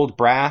 bold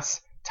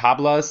brass,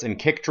 tablas, and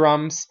kick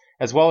drums,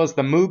 as well as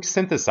the Moog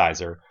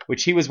synthesizer,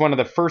 which he was one of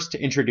the first to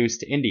introduce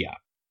to India.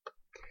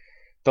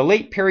 The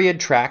late period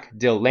track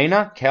Dil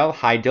Lena Kel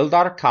Hai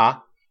Dildar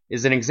Ka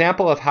is an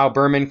example of how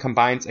Burman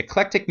combines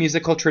eclectic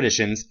musical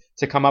traditions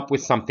to come up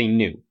with something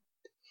new.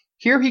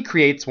 Here he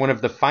creates one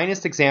of the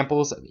finest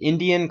examples of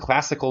Indian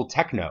classical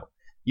techno,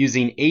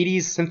 using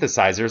 80s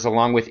synthesizers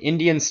along with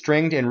Indian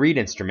stringed and reed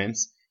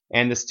instruments,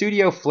 and the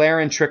studio flair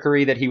and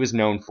trickery that he was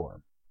known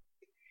for.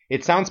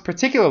 It sounds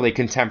particularly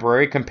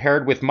contemporary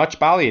compared with much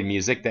Bollywood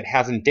music that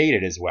hasn't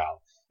dated as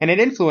well, and it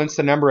influenced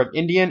a number of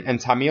Indian and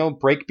Tamil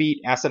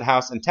breakbeat, acid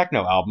house, and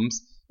techno albums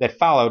that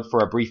followed for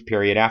a brief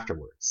period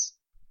afterwards.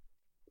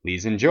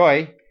 Please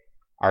enjoy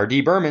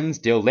R.D. Burman's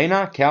Dil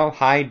Lena Kel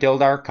Hai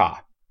Dildar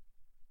Ka.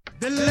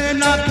 दिल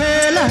लेना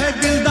खेल है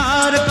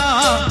दिलदार का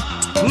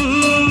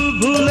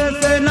भूले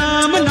से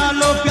नाम ना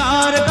लो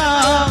प्यार का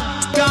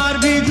प्यार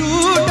भी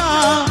झूठा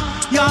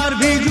यार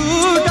भी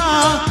झूठा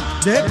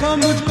देखो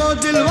मुझको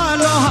दिल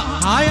वालों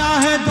आया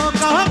है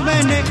धोखा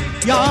मैंने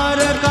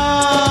यार का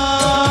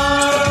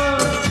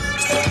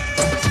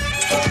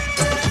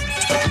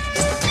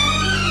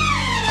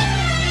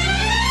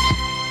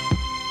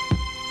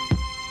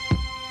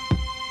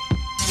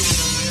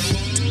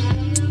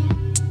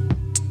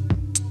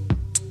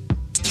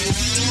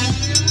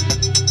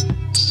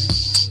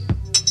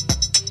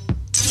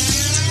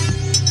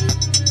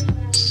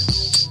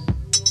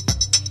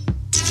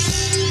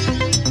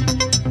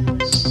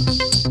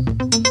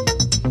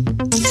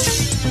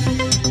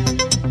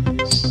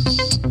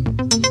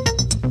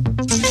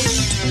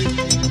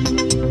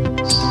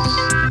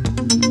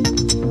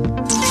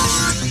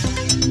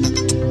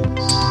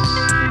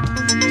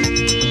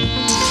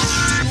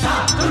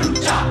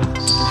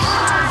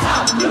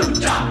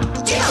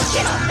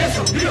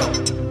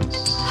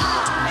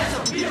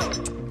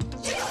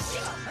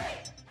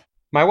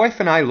My wife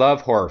and I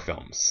love horror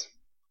films,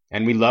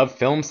 and we love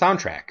film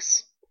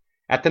soundtracks.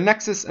 At the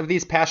nexus of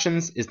these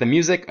passions is the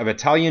music of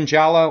Italian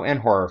giallo and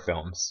horror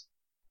films.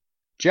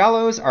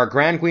 Giallos are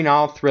grand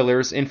guignol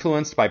thrillers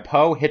influenced by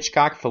Poe,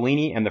 Hitchcock,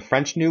 Fellini, and the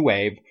French New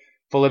Wave,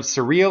 full of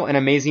surreal and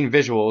amazing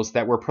visuals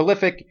that were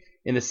prolific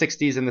in the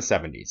 60s and the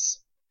 70s.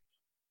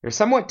 They're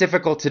somewhat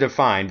difficult to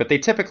define, but they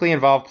typically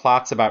involve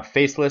plots about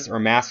faceless or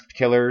masked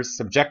killers,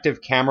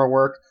 subjective camera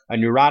work, a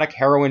neurotic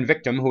heroine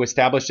victim who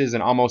establishes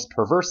an almost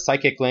perverse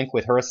psychic link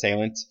with her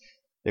assailant.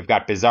 They've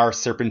got bizarre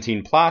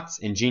serpentine plots,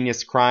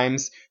 ingenious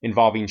crimes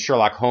involving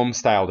Sherlock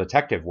Holmes-style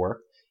detective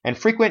work, and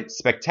frequent,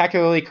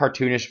 spectacularly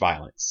cartoonish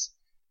violence.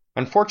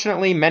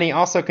 Unfortunately, many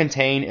also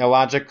contain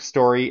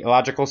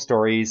illogical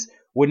stories,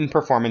 wooden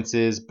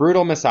performances,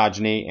 brutal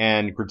misogyny,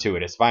 and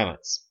gratuitous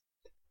violence.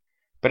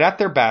 But at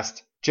their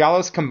best,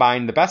 giallos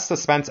combine the best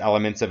suspense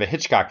elements of a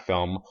Hitchcock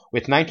film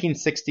with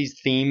 1960s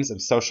themes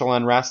of social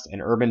unrest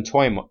and urban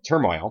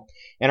turmoil,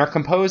 and are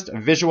composed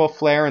of visual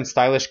flair and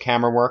stylish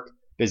camera work,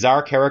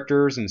 bizarre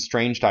characters and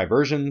strange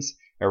diversions,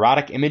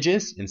 erotic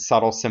images and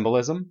subtle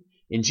symbolism,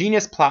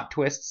 ingenious plot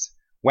twists,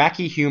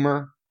 wacky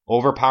humor,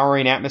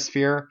 overpowering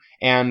atmosphere,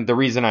 and, the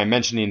reason I'm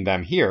mentioning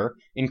them here,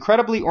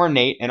 incredibly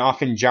ornate and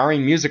often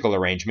jarring musical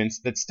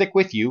arrangements that stick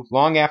with you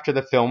long after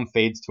the film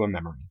fades to a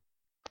memory.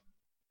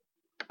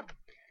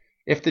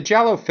 If the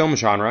giallo film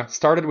genre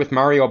started with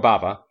Mario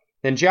Bava,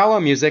 then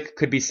giallo music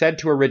could be said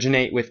to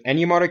originate with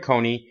Ennio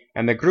Morricone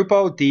and the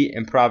Gruppo di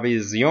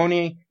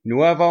Improvvisazione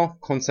Nuova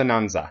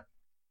Consonanza.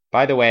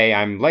 By the way,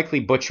 I'm likely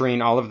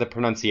butchering all of the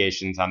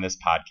pronunciations on this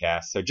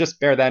podcast, so just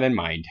bear that in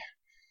mind.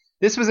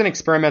 This was an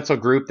experimental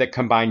group that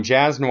combined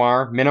jazz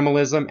noir,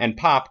 minimalism, and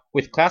pop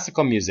with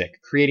classical music,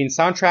 creating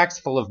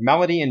soundtracks full of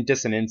melody and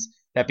dissonance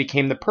that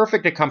became the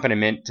perfect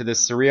accompaniment to the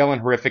surreal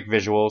and horrific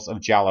visuals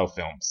of giallo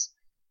films.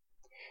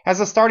 As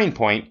a starting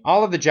point,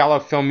 all of the giallo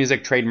film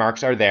music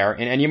trademarks are there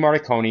in Ennio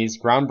Morricone's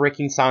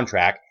groundbreaking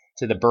soundtrack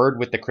to The Bird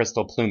with the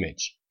Crystal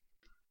Plumage.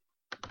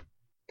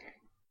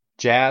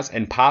 Jazz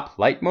and pop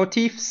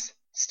leitmotifs,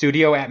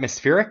 studio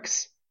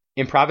atmospherics,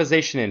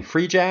 improvisation and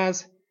free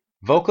jazz,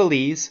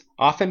 vocalese,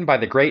 often by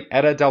the great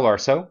Etta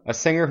Dell'Orso, a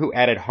singer who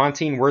added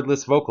haunting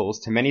wordless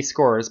vocals to many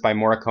scores by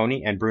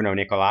Morricone and Bruno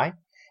Nicolai,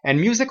 and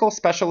musical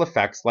special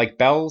effects like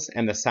bells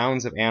and the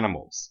sounds of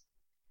animals.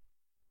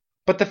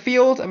 But the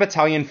field of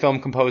Italian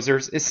film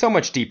composers is so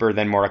much deeper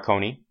than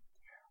Morricone.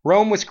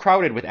 Rome was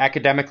crowded with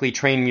academically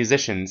trained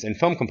musicians and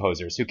film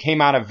composers who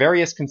came out of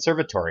various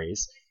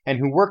conservatories and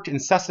who worked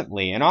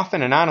incessantly and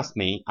often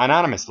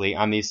anonymously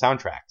on these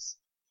soundtracks.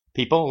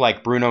 People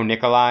like Bruno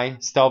Nicolai,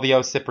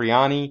 Stelvio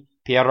Cipriani,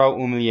 Piero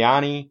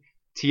Umiliani,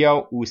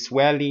 Tio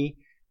Usuelli,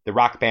 the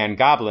rock band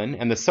Goblin,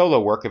 and the solo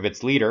work of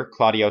its leader,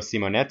 Claudio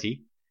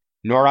Simonetti,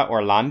 Nora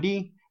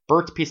Orlandi,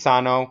 Bert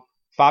Pisano,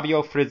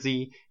 Fabio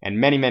Frizzi, and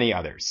many, many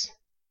others.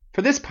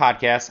 For this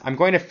podcast, I'm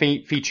going to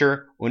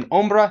feature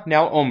Un'ombra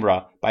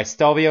nell'ombra by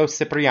Stelvio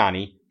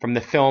Cipriani from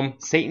the film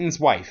Satan's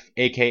Wife,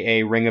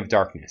 aka Ring of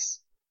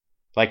Darkness.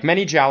 Like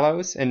many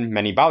giallos, and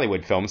many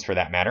Bollywood films for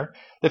that matter,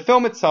 the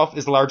film itself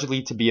is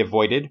largely to be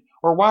avoided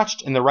or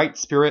watched in the right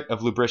spirit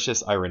of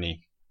lubricious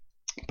irony.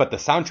 But the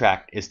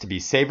soundtrack is to be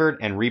savored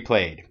and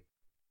replayed.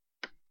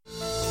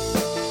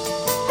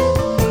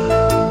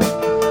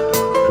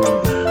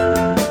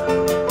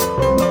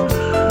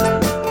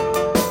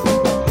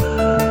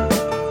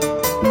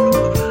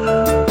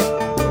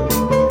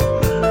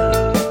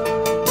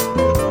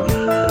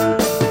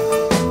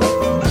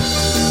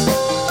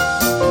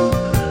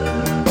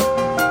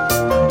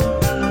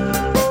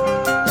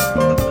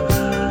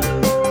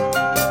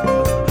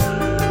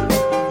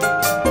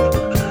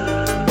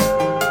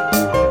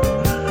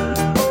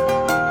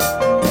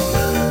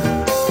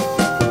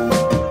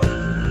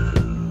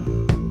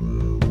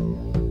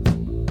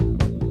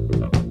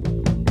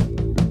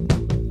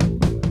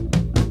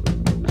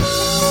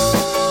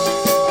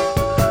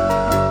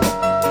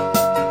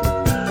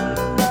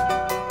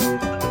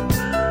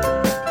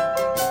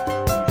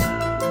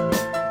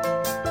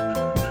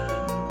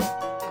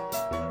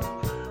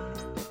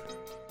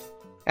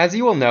 As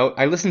you will note,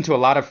 I listened to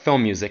a lot of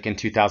film music in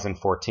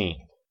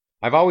 2014.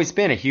 I've always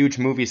been a huge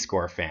movie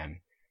score fan.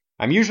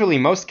 I'm usually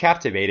most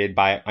captivated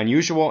by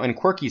unusual and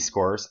quirky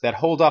scores that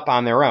hold up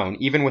on their own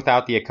even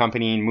without the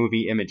accompanying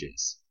movie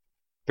images.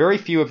 Very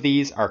few of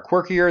these are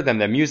quirkier than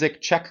the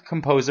music Czech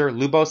composer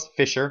Lubos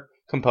Fischer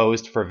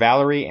composed for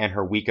Valerie and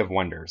Her Week of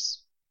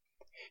Wonders.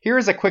 Here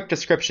is a quick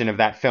description of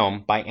that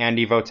film by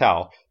Andy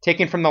Votel,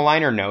 taken from the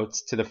liner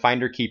notes to the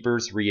Finder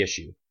Keepers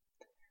reissue.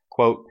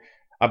 Quote,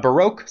 a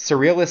Baroque,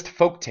 surrealist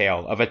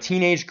folktale of a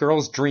teenage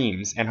girl's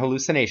dreams and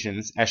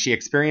hallucinations as she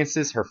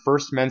experiences her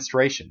first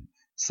menstruation,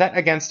 set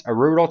against a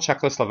rural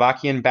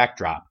Czechoslovakian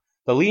backdrop,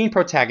 the leading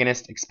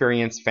protagonist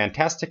experiences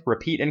fantastic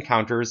repeat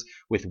encounters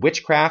with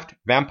witchcraft,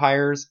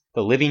 vampires,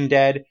 the living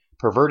dead,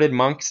 perverted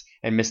monks,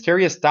 and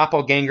mysterious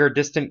doppelganger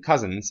distant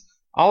cousins,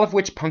 all of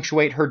which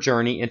punctuate her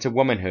journey into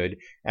womanhood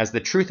as the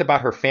truth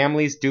about her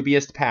family's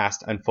dubious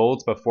past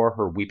unfolds before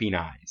her weeping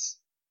eyes.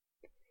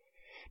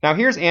 Now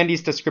here's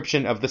Andy's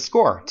description of the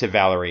score to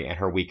Valerie and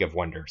Her Week of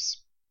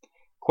Wonders.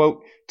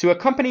 Quote, to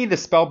accompany the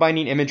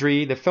spellbinding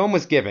imagery, the film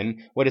was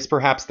given what is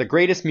perhaps the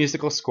greatest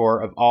musical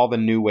score of all the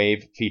New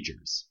Wave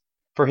features.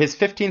 For his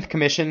 15th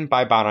commission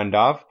by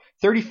Barrandov,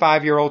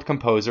 35-year-old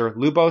composer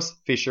Lubos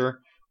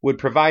Fischer would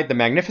provide the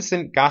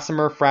magnificent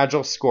gossamer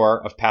fragile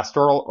score of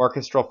pastoral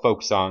orchestral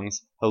folk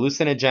songs,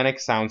 hallucinogenic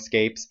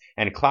soundscapes,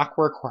 and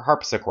clockwork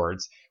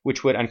harpsichords,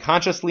 which would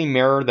unconsciously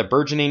mirror the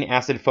burgeoning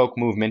acid folk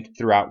movement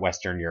throughout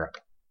Western Europe.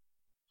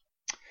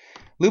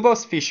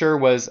 Lubos Fischer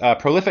was a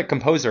prolific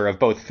composer of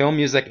both film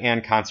music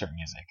and concert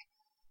music.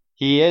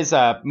 He is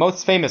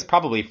most famous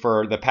probably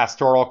for the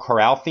pastoral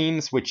chorale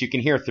themes, which you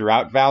can hear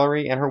throughout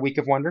Valerie and her Week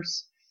of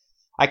Wonders.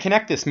 I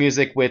connect this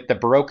music with the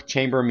Baroque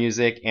chamber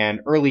music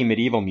and early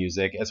medieval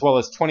music, as well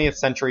as 20th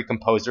century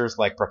composers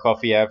like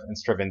Prokofiev and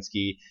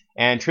Stravinsky,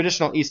 and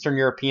traditional Eastern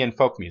European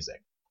folk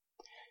music.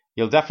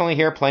 You'll definitely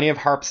hear plenty of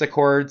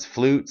harpsichords,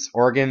 flutes,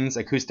 organs,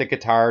 acoustic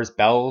guitars,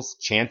 bells,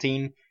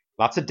 chanting,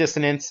 lots of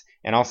dissonance,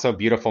 and also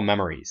beautiful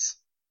memories.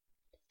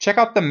 Check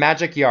out The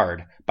Magic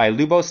Yard by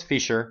Lubos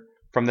Fischer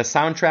from the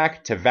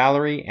soundtrack to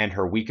Valerie and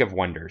her Week of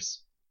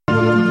Wonders.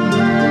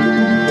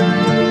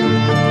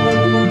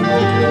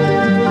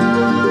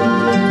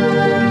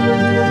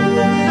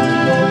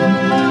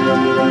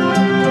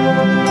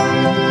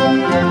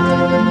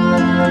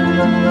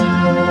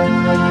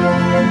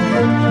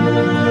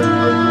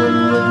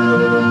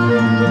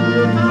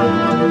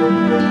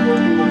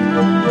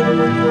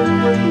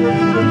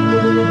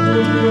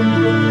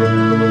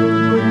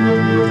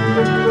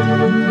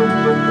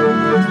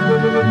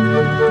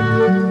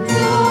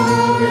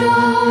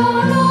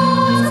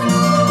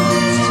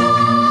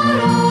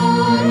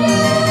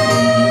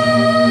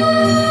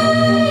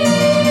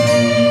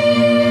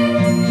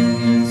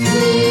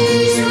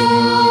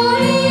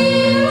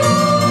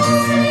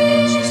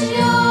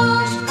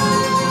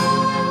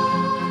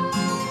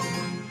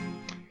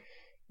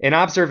 An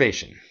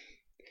observation.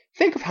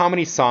 Think of how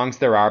many songs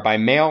there are by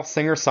male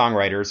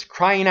singer-songwriters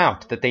crying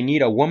out that they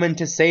need a woman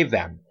to save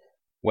them,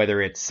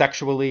 whether it's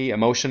sexually,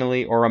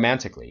 emotionally, or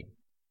romantically.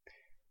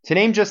 To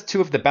name just two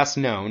of the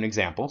best-known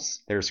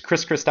examples, there's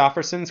Chris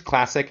Christopherson's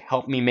classic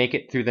Help Me Make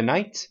It Through the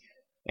Night,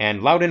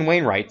 and Loudon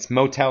Wainwright's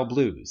Motel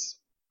Blues.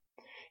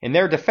 In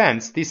their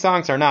defense, these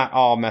songs are not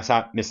all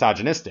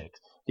misogynistic.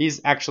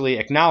 These actually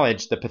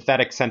acknowledge the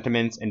pathetic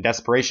sentiments and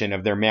desperation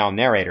of their male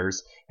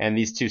narrators, and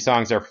these two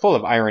songs are full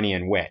of irony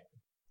and wit.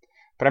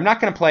 But I'm not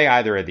going to play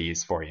either of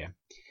these for you.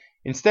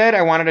 Instead,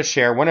 I wanted to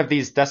share one of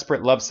these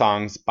desperate love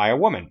songs by a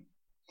woman.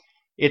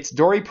 It's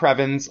Dory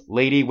Previn's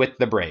Lady with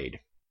the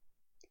Braid.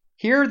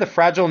 Here, the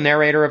fragile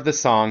narrator of the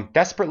song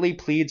desperately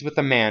pleads with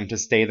a man to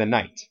stay the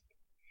night.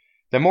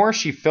 The more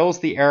she fills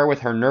the air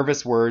with her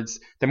nervous words,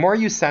 the more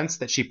you sense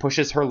that she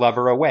pushes her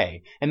lover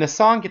away, and the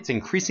song gets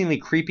increasingly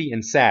creepy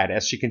and sad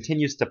as she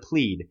continues to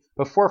plead,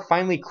 before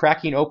finally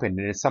cracking open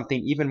into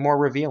something even more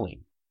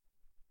revealing.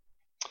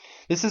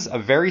 This is a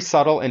very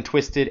subtle and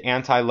twisted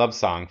anti-love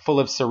song full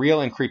of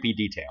surreal and creepy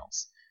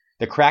details.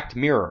 The cracked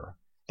mirror,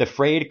 the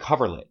frayed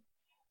coverlet,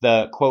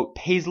 the, quote,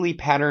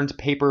 paisley-patterned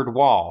papered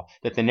wall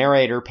that the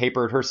narrator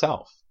papered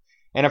herself,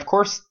 and of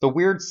course the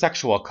weird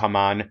sexual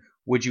come-on,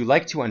 would you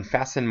like to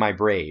unfasten my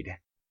braid?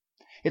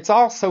 It's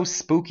all so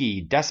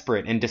spooky,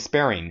 desperate, and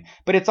despairing,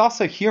 but it's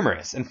also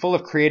humorous and full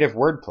of creative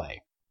wordplay.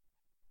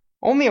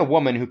 Only a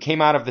woman who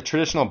came out of the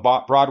traditional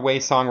Broadway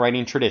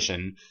songwriting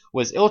tradition,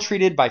 was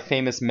ill-treated by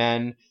famous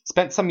men,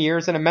 spent some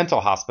years in a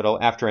mental hospital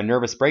after a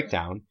nervous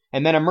breakdown,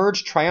 and then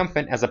emerged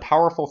triumphant as a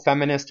powerful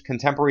feminist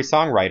contemporary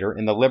songwriter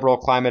in the liberal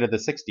climate of the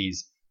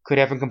 60s, could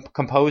have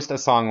composed a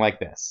song like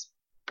this.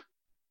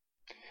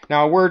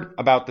 Now, a word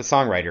about the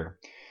songwriter.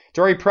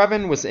 Dory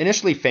Previn was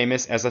initially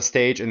famous as a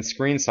stage and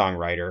screen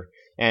songwriter,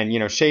 and,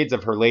 shades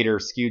of her later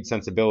skewed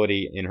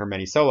sensibility in her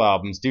many solo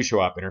albums do show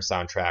up in her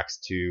soundtracks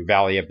to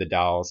Valley of the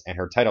Dolls and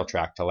her title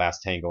track to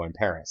Last Tango in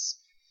Paris.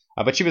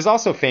 But she was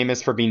also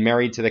famous for being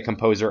married to the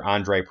composer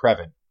Andre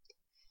Previn.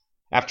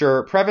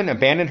 After Previn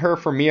abandoned her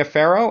for Mia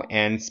Farrow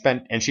and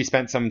she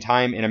spent some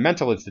time in a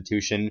mental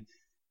institution,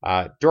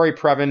 Dory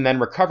Previn then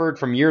recovered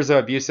from years of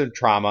abusive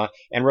trauma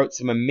and wrote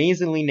some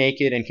amazingly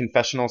naked and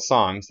confessional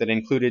songs that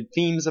included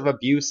themes of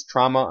abuse,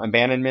 trauma,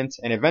 abandonment,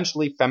 and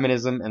eventually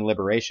feminism and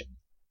liberation.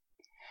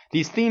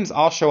 These themes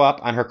all show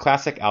up on her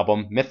classic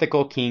album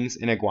Mythical Kings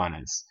and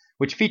Iguanas,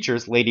 which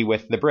features Lady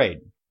with the Braid.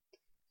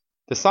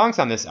 The songs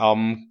on this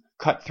album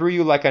cut through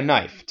you like a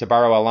knife, to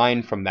borrow a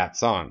line from that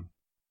song.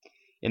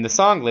 In the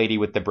song Lady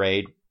with the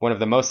Braid, one of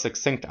the most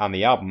succinct on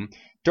the album,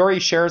 Dory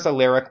shares a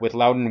lyric with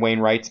Loudon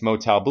Wainwright's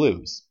Motel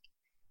Blues.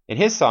 In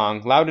his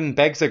song, Loudon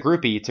begs a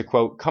groupie to,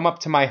 quote, come up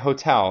to my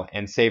hotel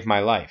and save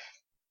my life.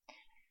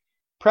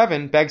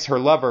 Previn begs her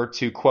lover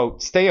to,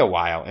 quote, stay a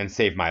while and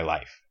save my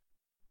life.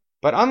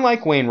 But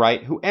unlike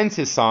Wainwright, who ends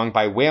his song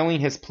by wailing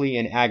his plea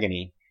in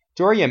agony,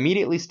 Dory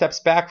immediately steps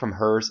back from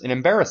hers in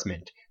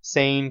embarrassment,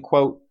 saying,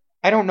 quote,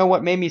 I don't know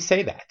what made me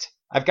say that.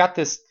 I've got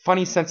this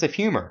funny sense of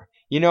humor.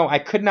 I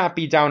could not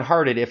be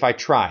downhearted if I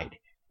tried.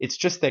 It's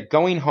just that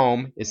going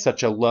home is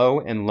such a low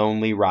and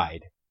lonely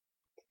ride.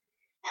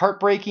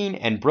 Heartbreaking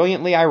and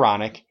brilliantly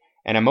ironic,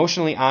 and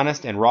emotionally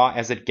honest and raw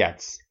as it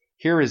gets,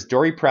 here is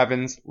Dory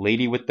Previn's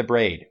Lady with the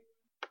Braid.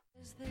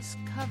 Is this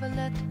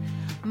coverlet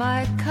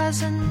my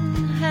cousin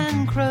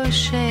hand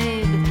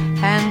crocheted?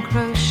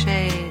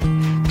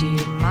 Do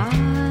you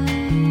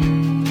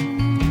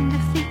mind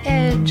if the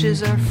edge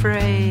stitches are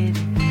frayed.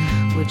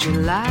 Would you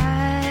like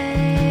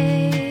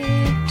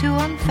to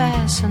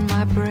unfasten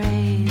my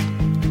braid?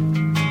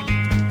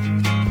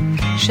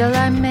 Shall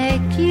I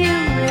make you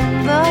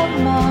in the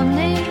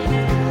morning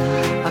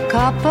a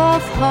cup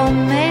of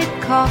homemade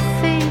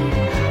coffee?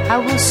 I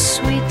will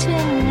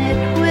sweeten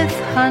it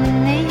with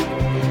honey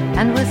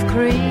and with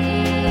cream.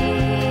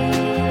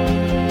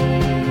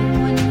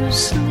 When you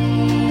sleep,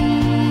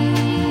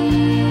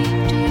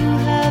 do you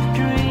have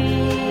dreams?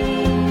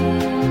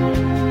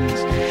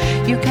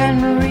 You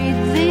can read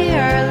the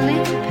early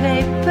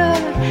paper,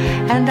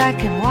 and I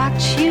can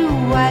watch you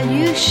while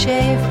you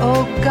shave.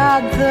 Oh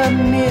God, the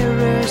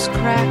mirror's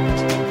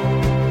cracked.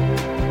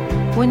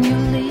 When you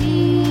leave,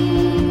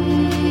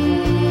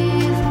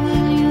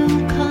 will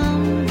you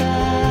come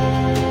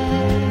back?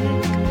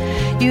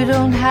 You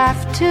don't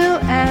have to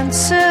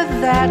answer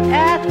that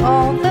at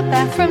all. The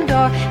bathroom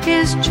door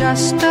is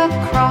just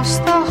across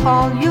the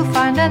hall. You'll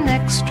find an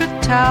extra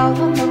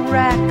towel on the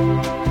rack,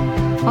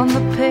 on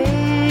the paisley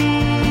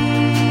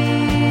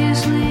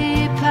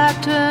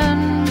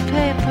pattern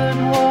papered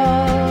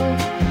wall.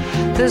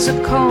 There's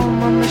a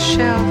comb on the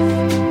shelf.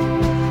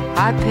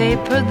 I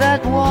papered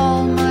that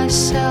wall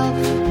myself.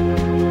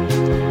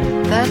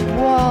 That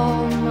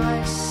wall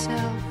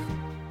myself.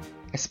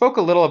 I spoke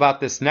a little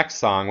about this next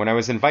song when I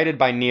was invited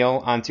by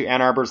Neil onto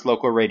Ann Arbor's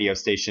local radio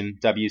station,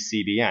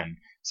 WCBN,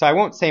 so I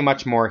won't say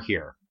much more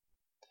here.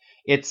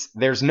 It's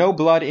There's No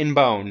Blood in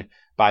Bone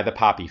by the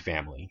Poppy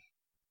Family.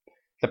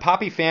 The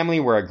Poppy Family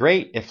were a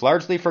great, if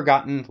largely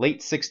forgotten, late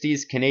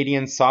 60s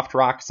Canadian soft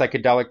rock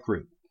psychedelic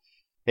group.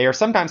 They are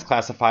sometimes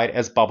classified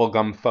as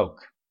bubblegum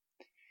folk.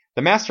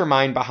 The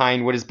mastermind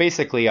behind what is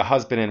basically a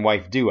husband and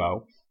wife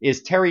duo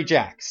is Terry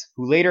Jacks,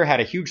 who later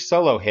had a huge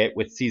solo hit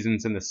with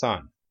Seasons in the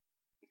Sun.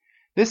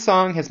 This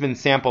song has been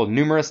sampled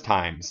numerous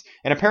times,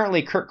 and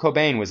apparently Kurt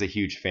Cobain was a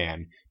huge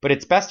fan, but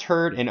it's best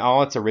heard in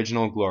all its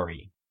original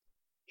glory.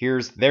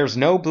 Here's There's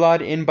No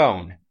Blood in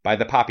Bone by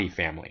the Poppy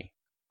Family.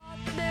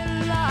 Their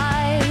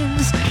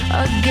lives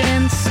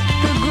against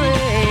the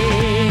grain.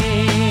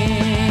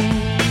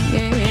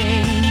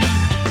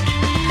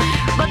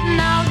 But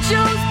now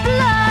Joe's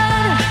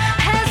blood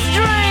has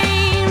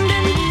drained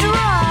and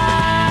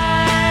dried,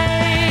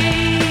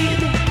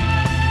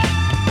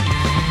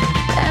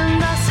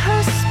 and thus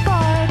her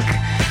spark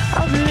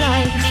of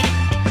life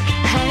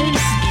has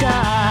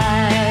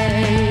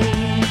died.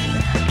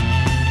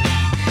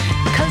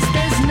 'Cause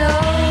there's no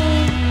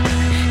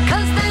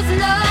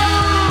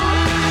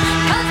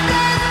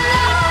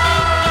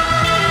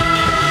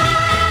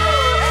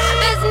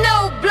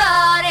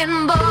blood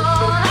in bone.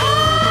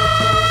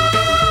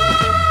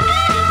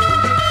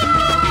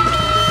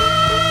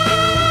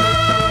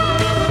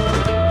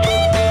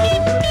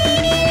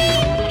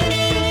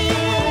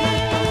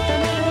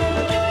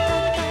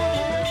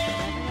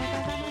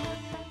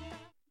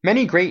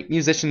 Many great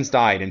musicians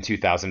died in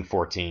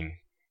 2014.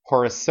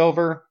 Horace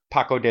Silver,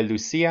 Paco de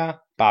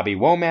Lucia, Bobby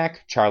Womack,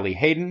 Charlie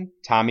Hayden,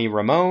 Tommy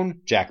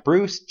Ramone, Jack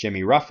Bruce,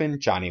 Jimmy Ruffin,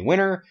 Johnny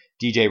Winter,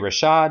 DJ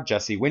Rashad,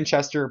 Jesse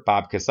Winchester,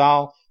 Bob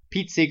Casal,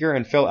 Pete Seeger,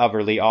 and Phil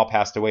Everly all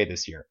passed away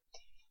this year.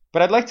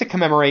 But I'd like to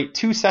commemorate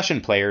two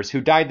session players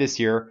who died this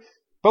year,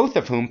 both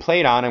of whom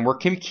played on and were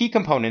key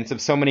components of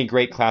so many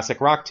great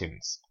classic rock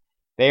tunes.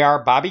 They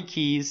are Bobby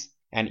Keys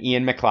and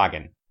Ian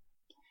McLagan.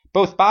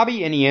 Both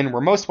Bobby and Ian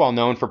were most well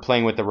known for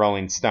playing with the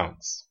Rolling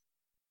Stones.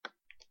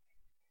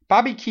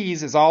 Bobby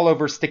Keys is all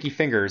over Sticky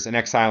Fingers and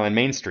Exile on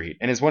Main Street,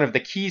 and is one of the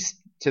keys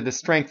to the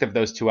strength of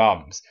those two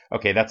albums.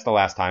 Okay, that's the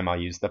last time I'll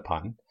use the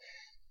pun.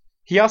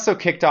 He also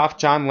kicked off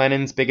John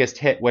Lennon's biggest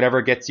hit,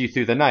 Whatever Gets You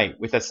Through the Night,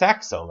 with a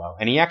sax solo,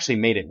 and he actually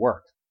made it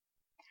work.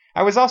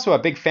 I was also a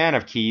big fan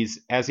of Keys,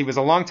 as he was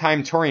a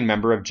longtime touring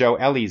member of Joe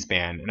Ellie's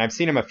band, and I've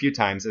seen him a few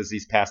times as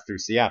he's passed through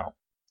Seattle.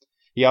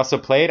 He also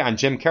played on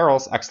Jim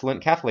Carroll's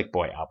excellent Catholic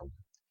Boy album.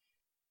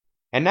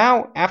 And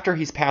now, after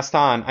he's passed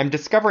on, I'm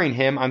discovering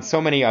him on so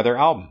many other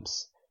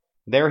albums.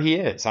 There he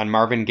is on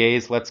Marvin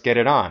Gaye's Let's Get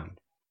It On.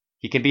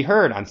 He can be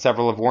heard on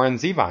several of Warren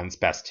Zevon's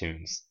best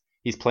tunes.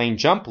 He's playing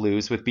jump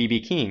blues with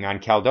B.B. King on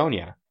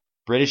Caledonia,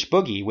 British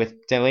Boogie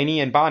with Delaney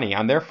and Bonnie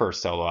on their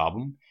first solo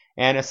album,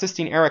 and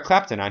assisting Eric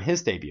Clapton on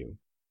his debut.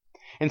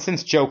 And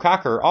since Joe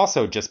Cocker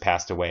also just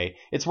passed away,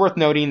 it's worth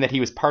noting that he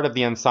was part of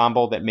the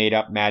ensemble that made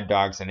up Mad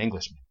Dogs and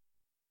Englishmen.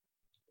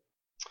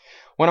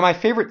 One of my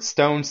favorite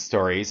Stones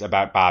stories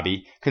about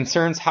Bobby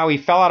concerns how he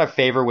fell out of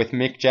favor with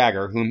Mick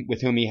Jagger,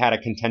 with whom he had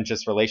a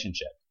contentious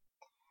relationship.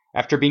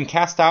 After being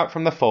cast out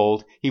from the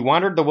fold, he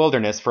wandered the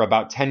wilderness for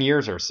about 10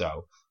 years or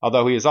so,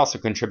 although he was also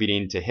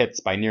contributing to hits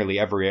by nearly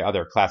every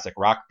other classic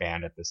rock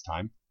band at this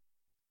time.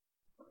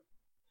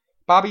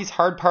 Bobby's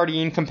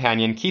hard-partying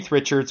companion, Keith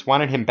Richards,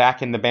 wanted him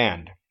back in the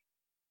band.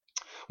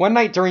 One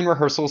night during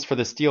rehearsals for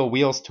the Steel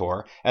Wheels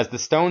tour, as the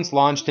Stones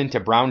launched into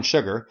Brown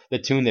Sugar, the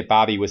tune that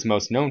Bobby was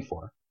most known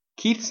for,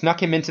 Keith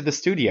snuck him into the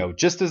studio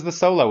just as the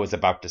solo was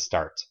about to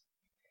start.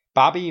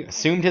 Bobby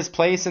assumed his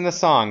place in the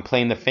song,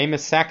 playing the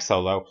famous sax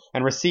solo,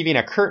 and receiving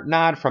a curt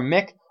nod from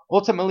Mick,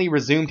 ultimately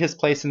resumed his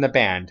place in the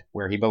band,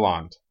 where he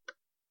belonged.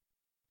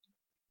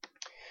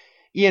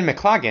 Ian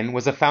McLagan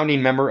was a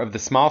founding member of the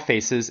Small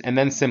Faces and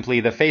then simply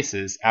the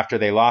Faces after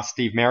they lost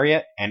Steve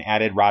Marriott and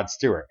added Rod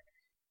Stewart,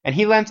 and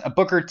he lent a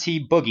Booker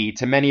T boogie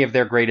to many of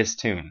their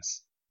greatest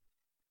tunes.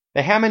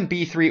 The Hammond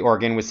B3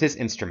 organ was his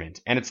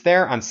instrument, and it's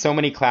there on so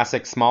many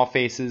classic Small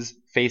Faces,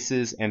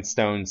 Faces, and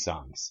Stones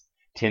songs.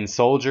 Tin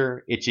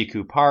Soldier, Itchy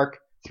Coo Park,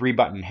 Three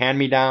Button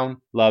Hand-Me-Down,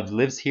 Love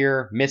Lives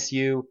Here, Miss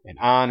You, and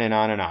on and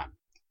on and on.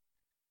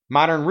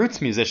 Modern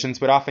roots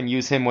musicians would often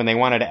use him when they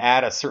wanted to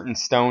add a certain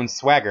Stones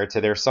swagger to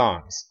their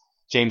songs.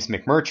 James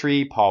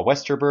McMurtry, Paul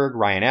Westerberg,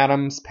 Ryan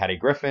Adams, Patty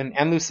Griffin,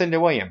 and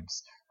Lucinda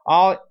Williams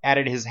all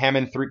added his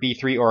Hammond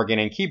B3 organ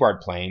and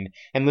keyboard playing,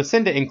 and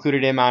Lucinda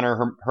included him on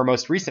her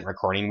most recent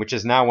recording, which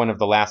is now one of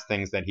the last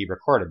things that he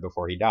recorded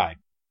before he died.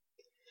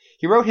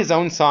 He wrote his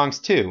own songs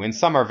too, and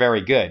some are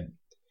very good.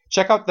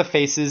 Check out The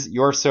Faces'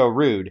 You're So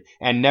Rude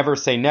and Never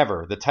Say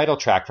Never, the title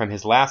track from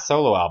his last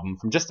solo album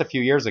from just a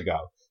few years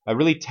ago, a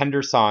really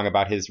tender song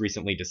about his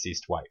recently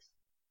deceased wife.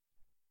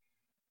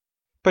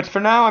 But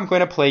for now, I'm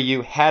going to play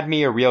you Had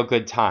Me a Real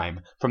Good Time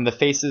from The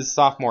Faces'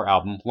 sophomore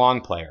album,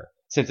 Long Player,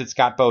 since it's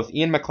got both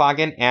Ian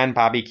McLagan and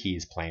Bobby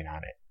Keys playing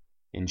on it.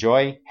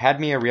 Enjoy Had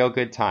Me a Real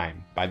Good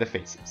Time by The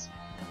Faces.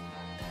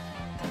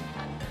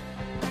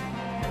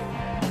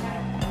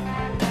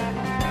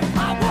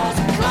 I was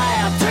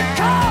glad to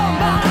come,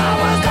 but I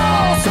was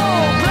also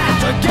glad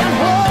to get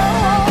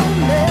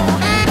home. Yeah.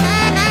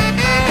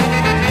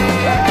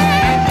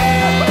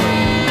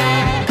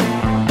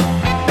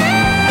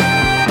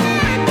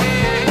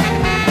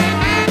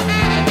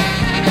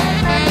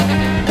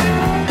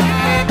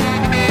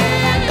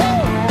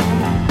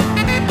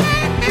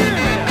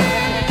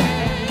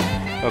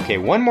 Okay,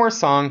 one more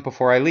song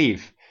before I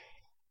leave.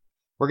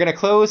 We're going to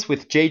close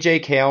with J.J.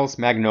 Cale's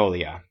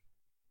Magnolia.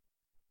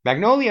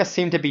 Magnolia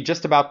seemed to be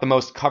just about the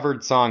most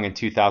covered song in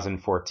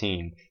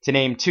 2014. To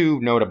name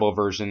two notable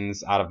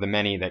versions out of the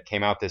many that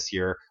came out this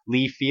year,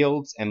 Lee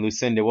Fields and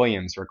Lucinda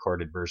Williams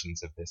recorded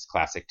versions of this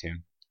classic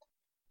tune.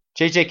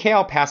 J.J.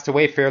 Cale passed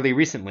away fairly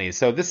recently,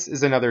 so this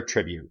is another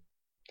tribute.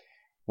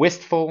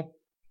 Wistful,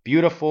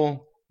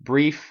 beautiful,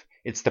 brief,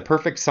 it's the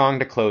perfect song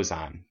to close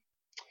on.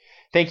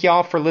 Thank you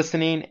all for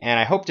listening, and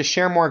I hope to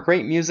share more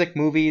great music,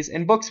 movies,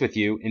 and books with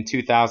you in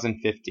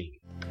 2015.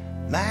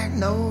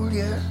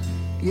 Magnolia,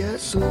 you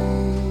sweet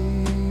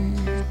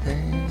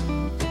thing.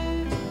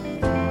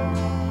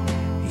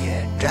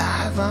 You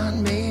drive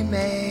on me,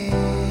 man.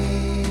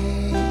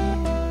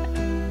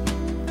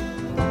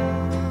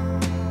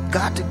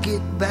 Got to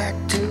get back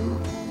to you,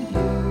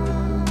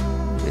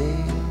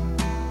 babe.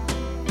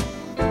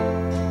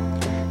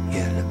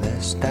 You're the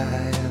best I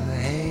ever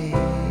had.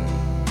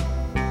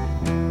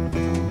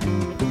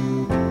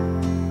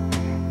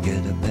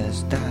 You're the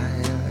best I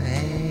ever had.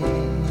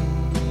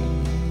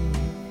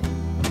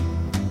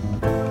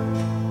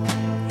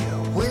 You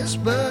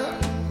whisper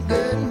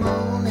good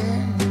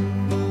morning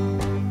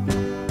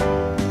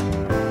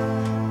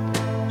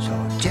so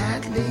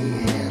gently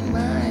in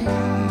my ear.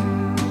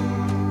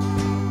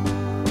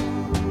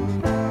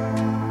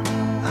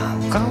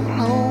 I'm coming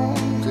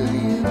home to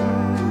you,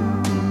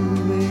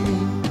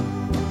 babe.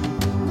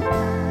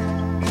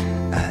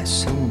 I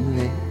soon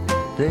live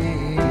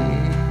there.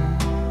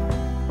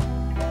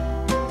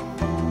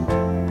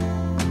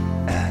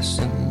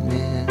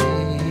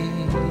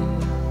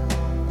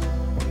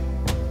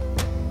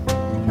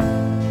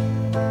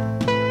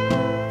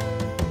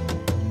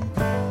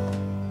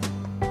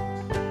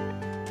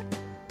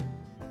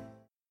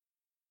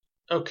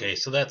 Okay,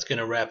 so that's going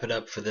to wrap it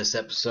up for this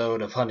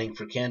episode of Hunting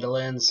for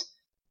Candleends.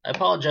 I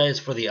apologize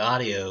for the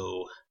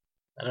audio.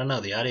 I don't know,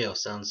 the audio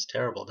sounds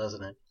terrible,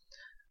 doesn't it?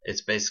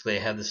 It's basically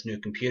I have this new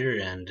computer,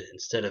 and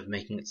instead of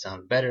making it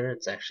sound better,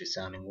 it's actually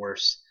sounding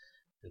worse,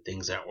 and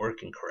things aren't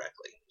working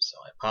correctly. So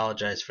I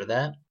apologize for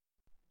that.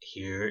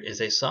 Here is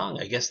a song.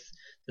 I guess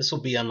this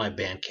will be on my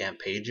Bandcamp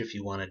page if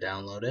you want to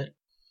download it.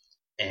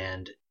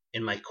 And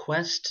in my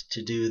quest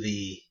to do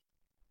the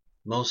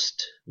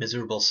most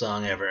miserable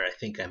song ever, I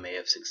think I may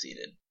have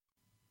succeeded.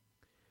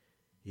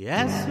 You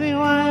ask me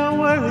why I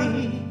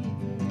worry,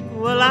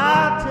 well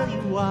I'll tell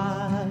you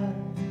why.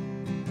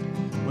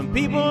 When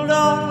people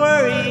don't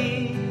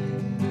worry,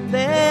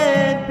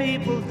 then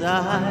people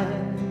die.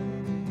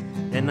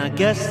 And I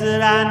guess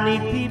that I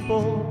need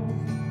people.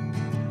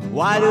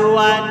 Why do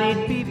I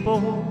need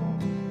people?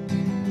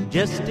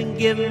 Just to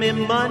give me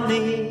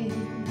money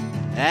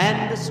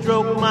and to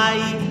stroke my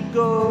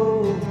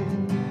ego.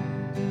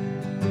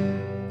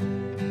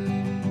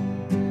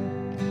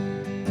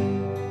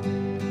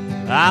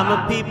 I'm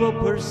a people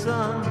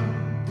person.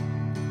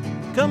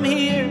 Come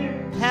here,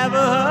 have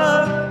a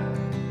hug.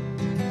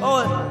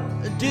 Oh,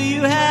 do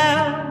you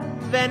have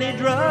any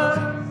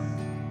drugs?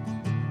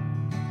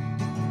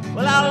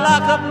 Well, I'll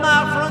lock up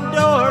my front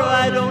door.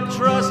 I don't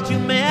trust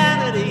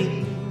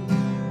humanity.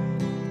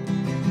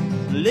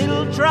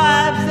 Little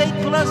tribes, they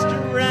cluster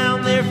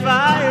around their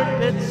fire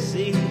pits,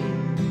 see.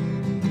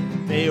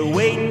 They're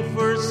waiting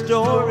for a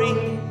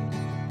story.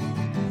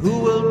 Who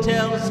will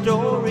tell a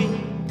story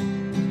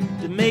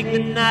to make the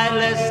night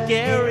less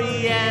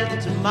scary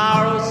and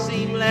tomorrow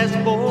seem less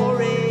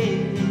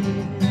boring?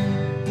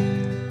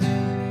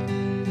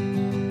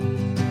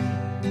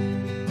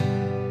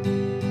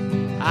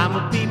 I'm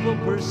a people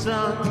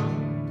person.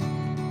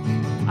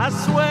 I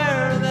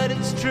swear that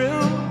it's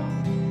true.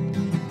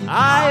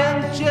 I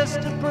am just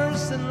a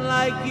person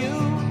like you.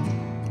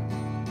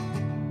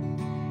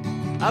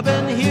 I've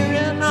been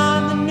hearing on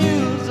the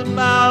news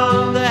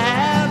about the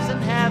haves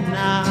and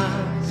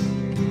have-nots.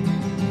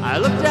 I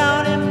look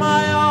down in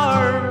my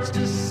arms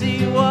to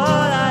see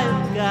what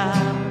I've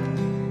got.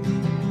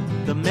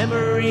 The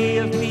memory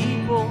of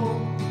people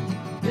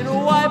in a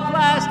white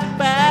plastic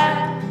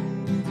bag.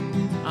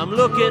 I'm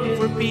looking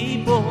for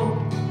people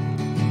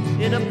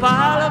in a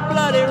pile of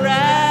bloody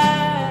rags.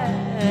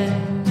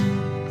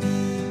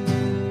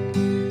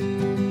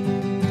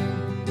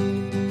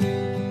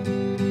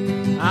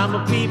 I'm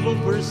a people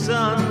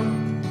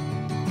person.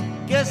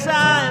 Guess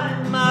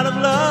I'm out of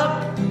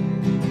luck.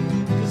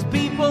 'Cause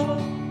people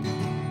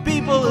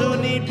who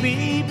need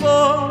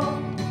people,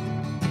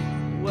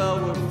 well,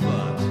 we're fucked.